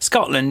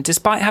 Scotland,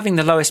 despite having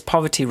the lowest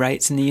poverty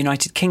rates in the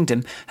United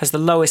Kingdom, has the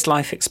lowest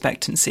life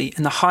expectancy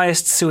and the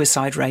highest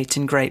suicide rate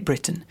in Great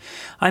Britain.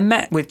 I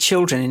met with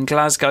children in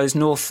Glasgow's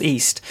north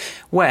east,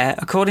 where,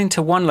 according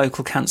to one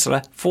local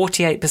councillor,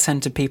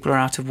 48% of people are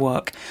out of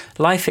work.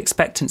 Life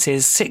expectancy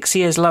is 6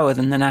 years lower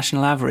than the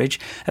national average.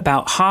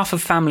 About half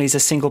of families are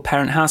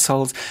single-parent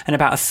households, and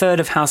about a third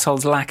of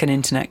households lack an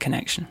internet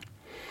connection.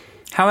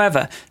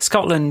 However,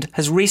 Scotland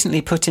has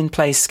recently put in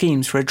place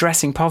schemes for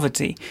addressing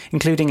poverty,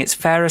 including its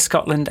Fairer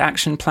Scotland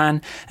Action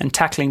Plan and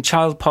Tackling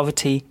Child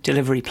Poverty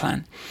Delivery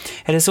Plan.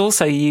 It has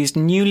also used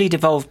newly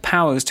devolved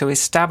powers to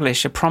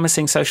establish a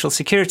promising social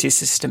security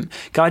system,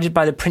 guided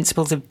by the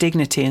principles of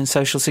dignity and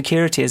social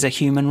security as a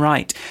human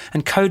right,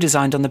 and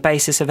co-designed on the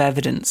basis of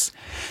evidence.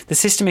 The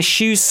system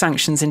eschews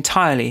sanctions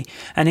entirely,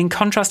 and in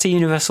contrast to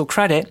universal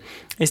credit,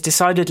 is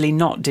decidedly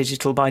not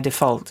digital by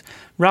default.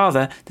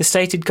 Rather, the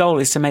stated goal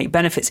is to make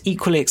benefits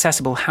equally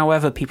accessible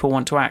however people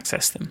want to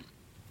access them.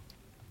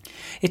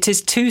 It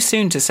is too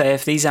soon to say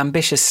if these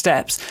ambitious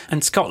steps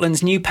and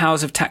Scotland's new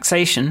powers of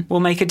taxation will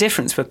make a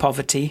difference for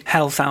poverty,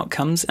 health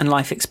outcomes and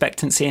life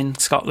expectancy in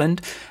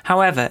Scotland.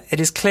 However, it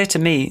is clear to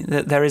me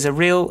that there is a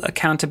real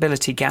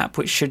accountability gap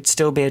which should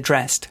still be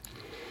addressed.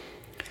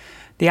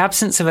 The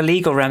absence of a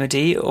legal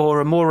remedy or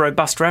a more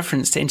robust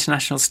reference to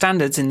international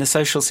standards in the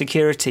Social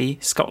Security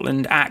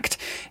Scotland Act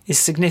is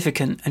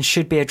significant and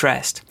should be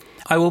addressed.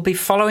 I will be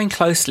following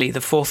closely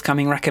the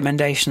forthcoming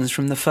recommendations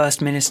from the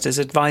First Minister's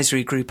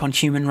Advisory Group on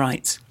Human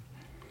Rights.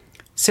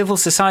 Civil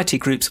society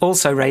groups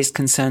also raised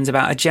concerns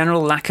about a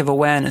general lack of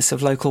awareness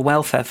of local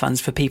welfare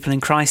funds for people in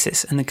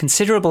crisis and the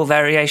considerable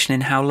variation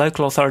in how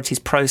local authorities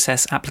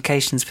process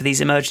applications for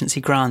these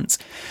emergency grants.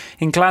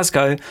 In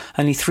Glasgow,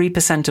 only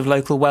 3% of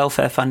local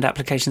welfare fund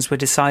applications were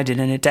decided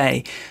in a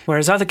day,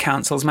 whereas other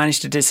councils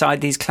managed to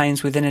decide these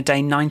claims within a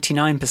day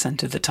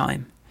 99% of the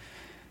time.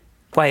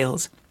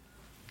 Wales.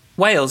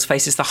 Wales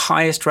faces the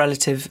highest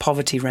relative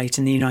poverty rate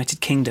in the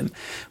United Kingdom,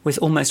 with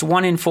almost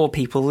 1 in 4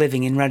 people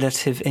living in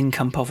relative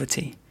income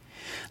poverty.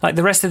 Like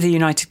the rest of the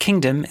United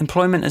Kingdom,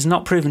 employment has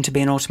not proven to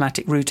be an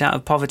automatic route out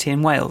of poverty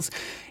in Wales.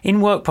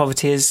 In-work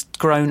poverty has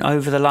grown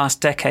over the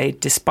last decade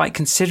despite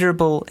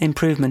considerable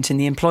improvement in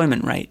the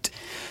employment rate.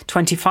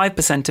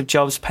 25% of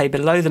jobs pay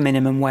below the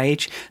minimum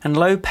wage, and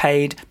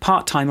low-paid,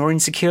 part-time or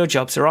insecure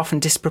jobs are often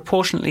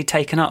disproportionately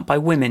taken up by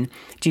women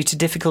due to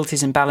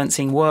difficulties in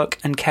balancing work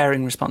and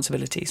caring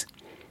responsibilities.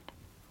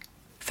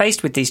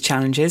 Faced with these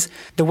challenges,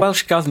 the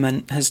Welsh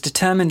Government has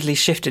determinedly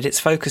shifted its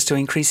focus to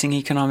increasing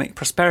economic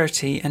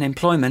prosperity and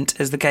employment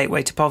as the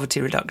gateway to poverty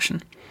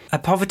reduction. A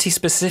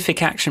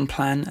poverty-specific action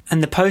plan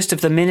and the post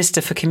of the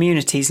Minister for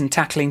Communities and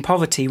Tackling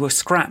Poverty were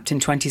scrapped in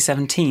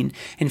 2017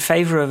 in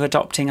favour of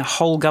adopting a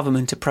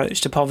whole-government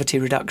approach to poverty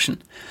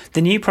reduction.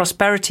 The new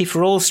Prosperity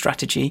for All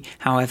strategy,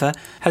 however,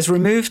 has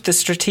removed the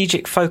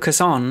strategic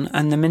focus on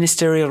and the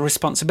ministerial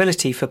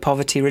responsibility for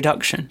poverty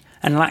reduction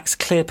and lacks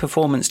clear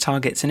performance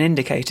targets and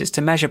indicators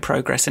to measure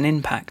progress and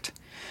impact.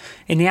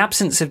 In the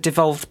absence of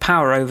devolved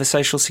power over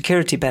social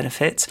security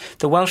benefits,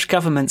 the Welsh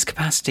Government's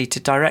capacity to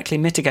directly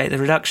mitigate the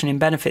reduction in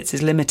benefits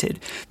is limited,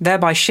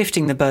 thereby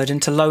shifting the burden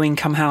to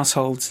low-income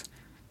households.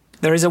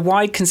 There is a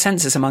wide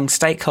consensus among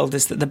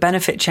stakeholders that the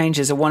benefit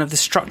changes are one of the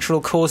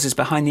structural causes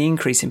behind the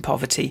increase in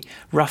poverty,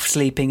 rough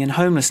sleeping and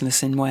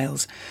homelessness in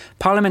Wales.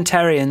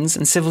 Parliamentarians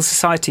and civil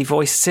society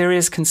voiced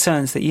serious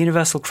concerns that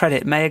universal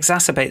credit may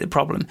exacerbate the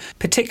problem,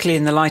 particularly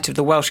in the light of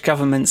the Welsh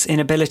Government's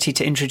inability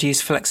to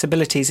introduce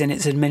flexibilities in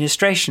its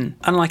administration,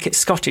 unlike its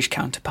Scottish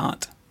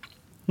counterpart.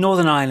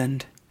 Northern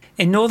Ireland.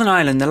 In Northern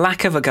Ireland, the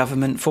lack of a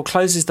government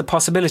forecloses the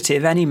possibility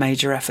of any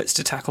major efforts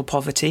to tackle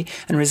poverty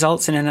and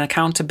results in an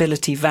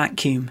accountability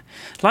vacuum.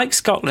 Like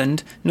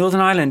Scotland, Northern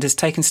Ireland has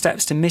taken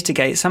steps to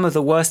mitigate some of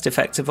the worst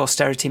effects of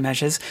austerity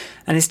measures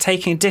and is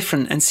taking a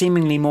different and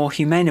seemingly more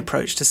humane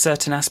approach to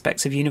certain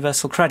aspects of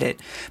universal credit,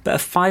 but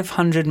a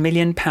 £500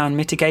 million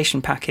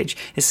mitigation package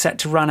is set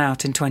to run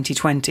out in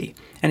 2020,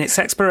 and its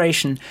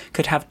expiration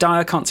could have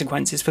dire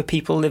consequences for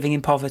people living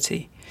in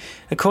poverty.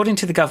 According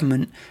to the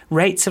government,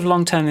 rates of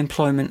long-term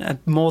employment are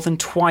more than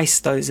twice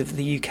those of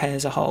the UK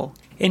as a whole.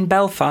 In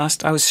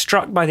Belfast, I was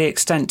struck by the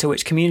extent to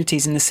which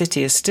communities in the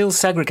city are still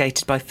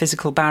segregated by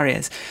physical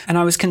barriers, and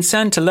I was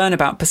concerned to learn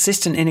about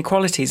persistent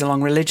inequalities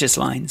along religious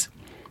lines.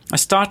 A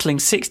startling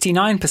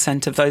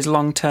 69% of those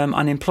long-term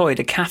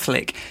unemployed are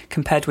Catholic,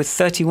 compared with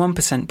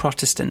 31%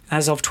 Protestant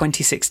as of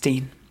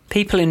 2016.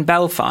 People in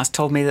Belfast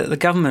told me that the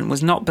government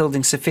was not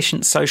building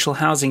sufficient social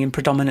housing in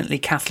predominantly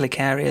Catholic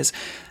areas,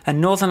 and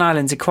Northern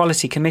Ireland's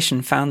Equality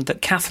Commission found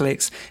that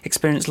Catholics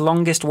experience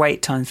longest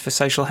wait times for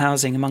social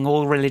housing among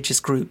all religious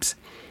groups.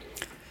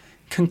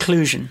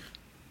 Conclusion.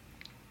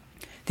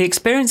 The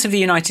experience of the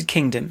United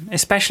Kingdom,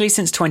 especially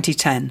since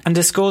 2010,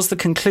 underscores the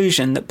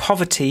conclusion that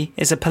poverty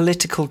is a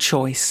political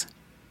choice.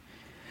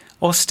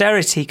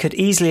 Austerity could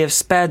easily have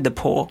spared the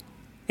poor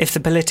if the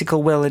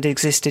political will had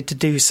existed to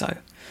do so.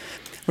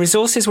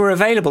 Resources were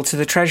available to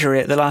the Treasury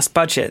at the last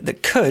budget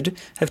that could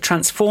have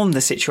transformed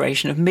the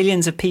situation of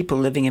millions of people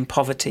living in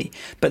poverty,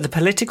 but the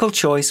political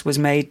choice was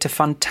made to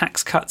fund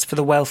tax cuts for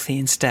the wealthy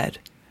instead.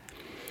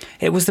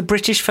 It was the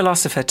British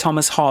philosopher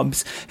Thomas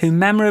Hobbes who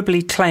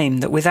memorably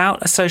claimed that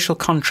without a social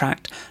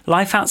contract,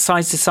 life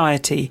outside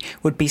society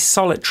would be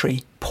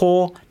solitary,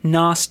 poor,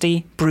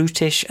 nasty,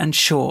 brutish and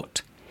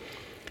short.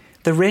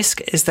 The risk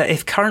is that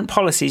if current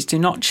policies do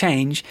not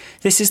change,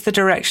 this is the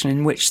direction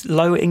in which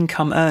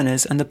low-income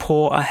earners and the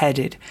poor are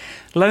headed.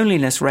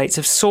 Loneliness rates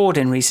have soared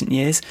in recent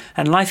years,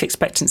 and life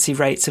expectancy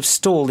rates have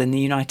stalled in the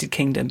United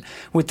Kingdom,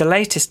 with the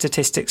latest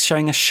statistics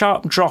showing a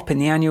sharp drop in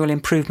the annual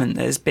improvement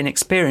that has been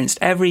experienced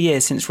every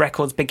year since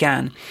records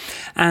began,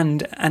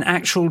 and an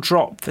actual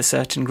drop for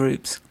certain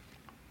groups.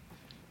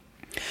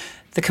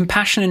 The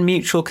compassion and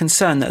mutual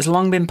concern that has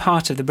long been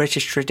part of the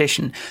British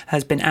tradition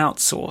has been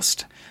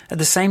outsourced. At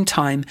the same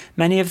time,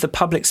 many of the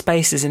public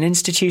spaces and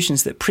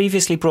institutions that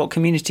previously brought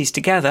communities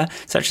together,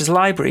 such as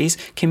libraries,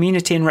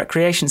 community and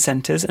recreation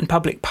centres and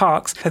public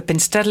parks, have been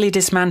steadily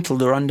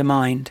dismantled or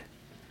undermined.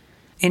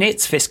 In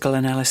its fiscal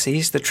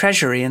analyses, the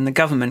Treasury and the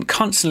government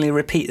constantly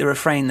repeat the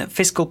refrain that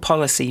fiscal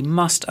policy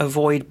must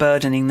avoid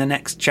burdening the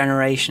next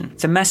generation.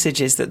 The message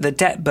is that the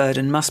debt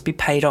burden must be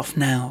paid off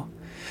now.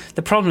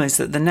 The problem is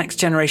that the next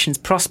generation's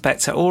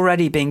prospects are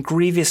already being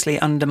grievously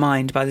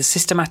undermined by the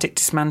systematic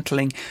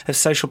dismantling of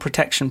social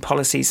protection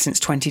policies since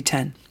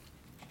 2010.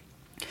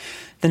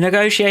 The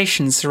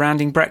negotiations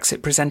surrounding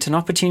Brexit present an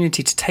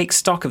opportunity to take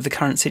stock of the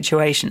current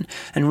situation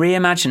and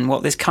reimagine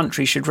what this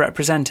country should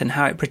represent and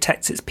how it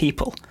protects its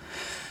people.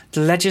 The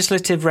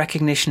legislative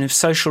recognition of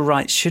social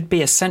rights should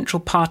be a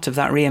central part of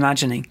that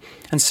reimagining,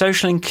 and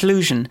social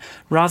inclusion,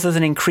 rather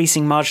than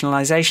increasing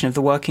marginalisation of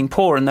the working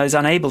poor and those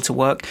unable to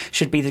work,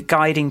 should be the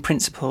guiding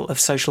principle of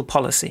social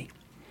policy.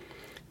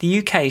 The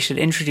UK should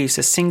introduce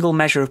a single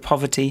measure of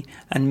poverty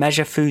and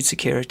measure food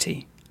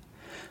security.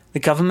 The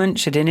government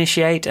should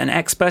initiate an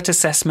expert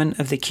assessment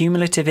of the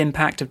cumulative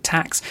impact of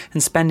tax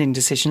and spending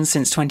decisions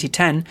since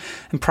 2010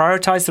 and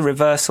prioritise the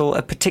reversal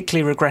of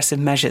particularly regressive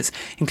measures,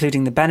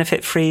 including the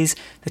benefit freeze,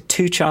 the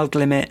two-child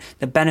limit,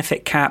 the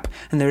benefit cap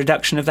and the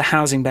reduction of the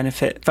housing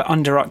benefit for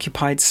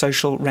under-occupied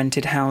social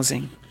rented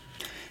housing.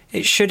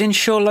 It should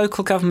ensure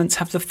local governments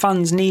have the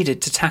funds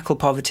needed to tackle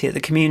poverty at the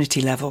community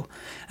level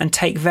and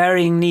take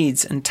varying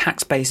needs and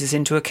tax bases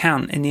into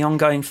account in the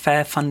ongoing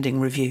fair funding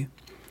review.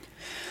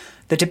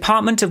 The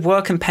Department of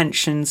Work and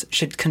Pensions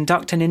should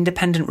conduct an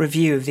independent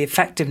review of the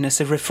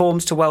effectiveness of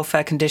reforms to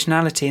welfare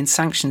conditionality and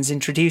sanctions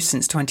introduced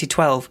since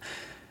 2012,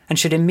 and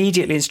should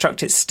immediately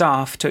instruct its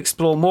staff to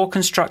explore more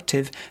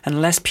constructive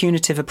and less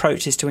punitive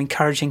approaches to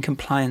encouraging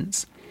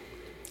compliance.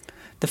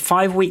 The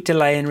 5-week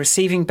delay in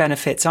receiving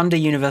benefits under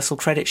universal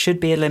credit should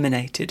be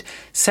eliminated.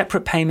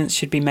 Separate payments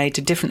should be made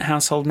to different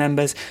household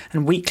members,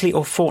 and weekly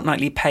or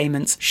fortnightly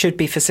payments should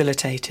be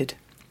facilitated.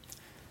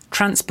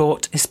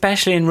 Transport,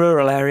 especially in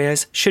rural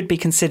areas, should be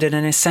considered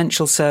an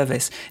essential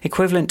service,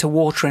 equivalent to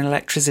water and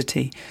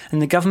electricity, and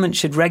the government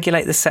should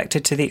regulate the sector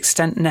to the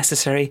extent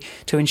necessary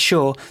to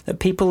ensure that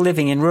people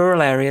living in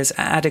rural areas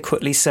are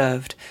adequately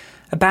served.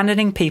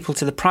 Abandoning people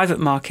to the private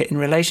market in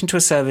relation to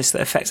a service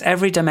that affects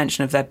every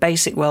dimension of their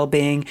basic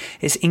well-being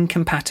is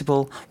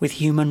incompatible with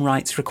human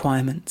rights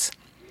requirements.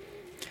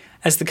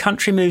 As the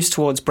country moves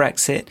towards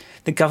Brexit,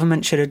 the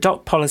government should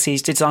adopt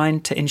policies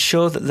designed to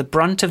ensure that the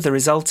brunt of the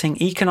resulting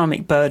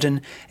economic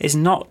burden is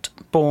not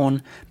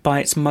borne by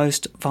its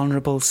most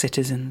vulnerable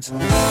citizens.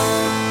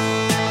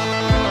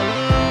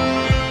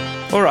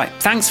 All right,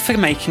 thanks for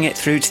making it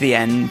through to the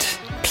end.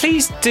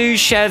 Please do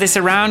share this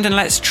around and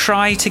let's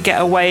try to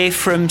get away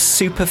from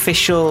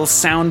superficial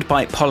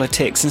soundbite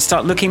politics and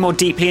start looking more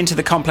deeply into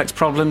the complex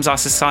problems our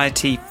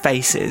society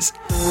faces.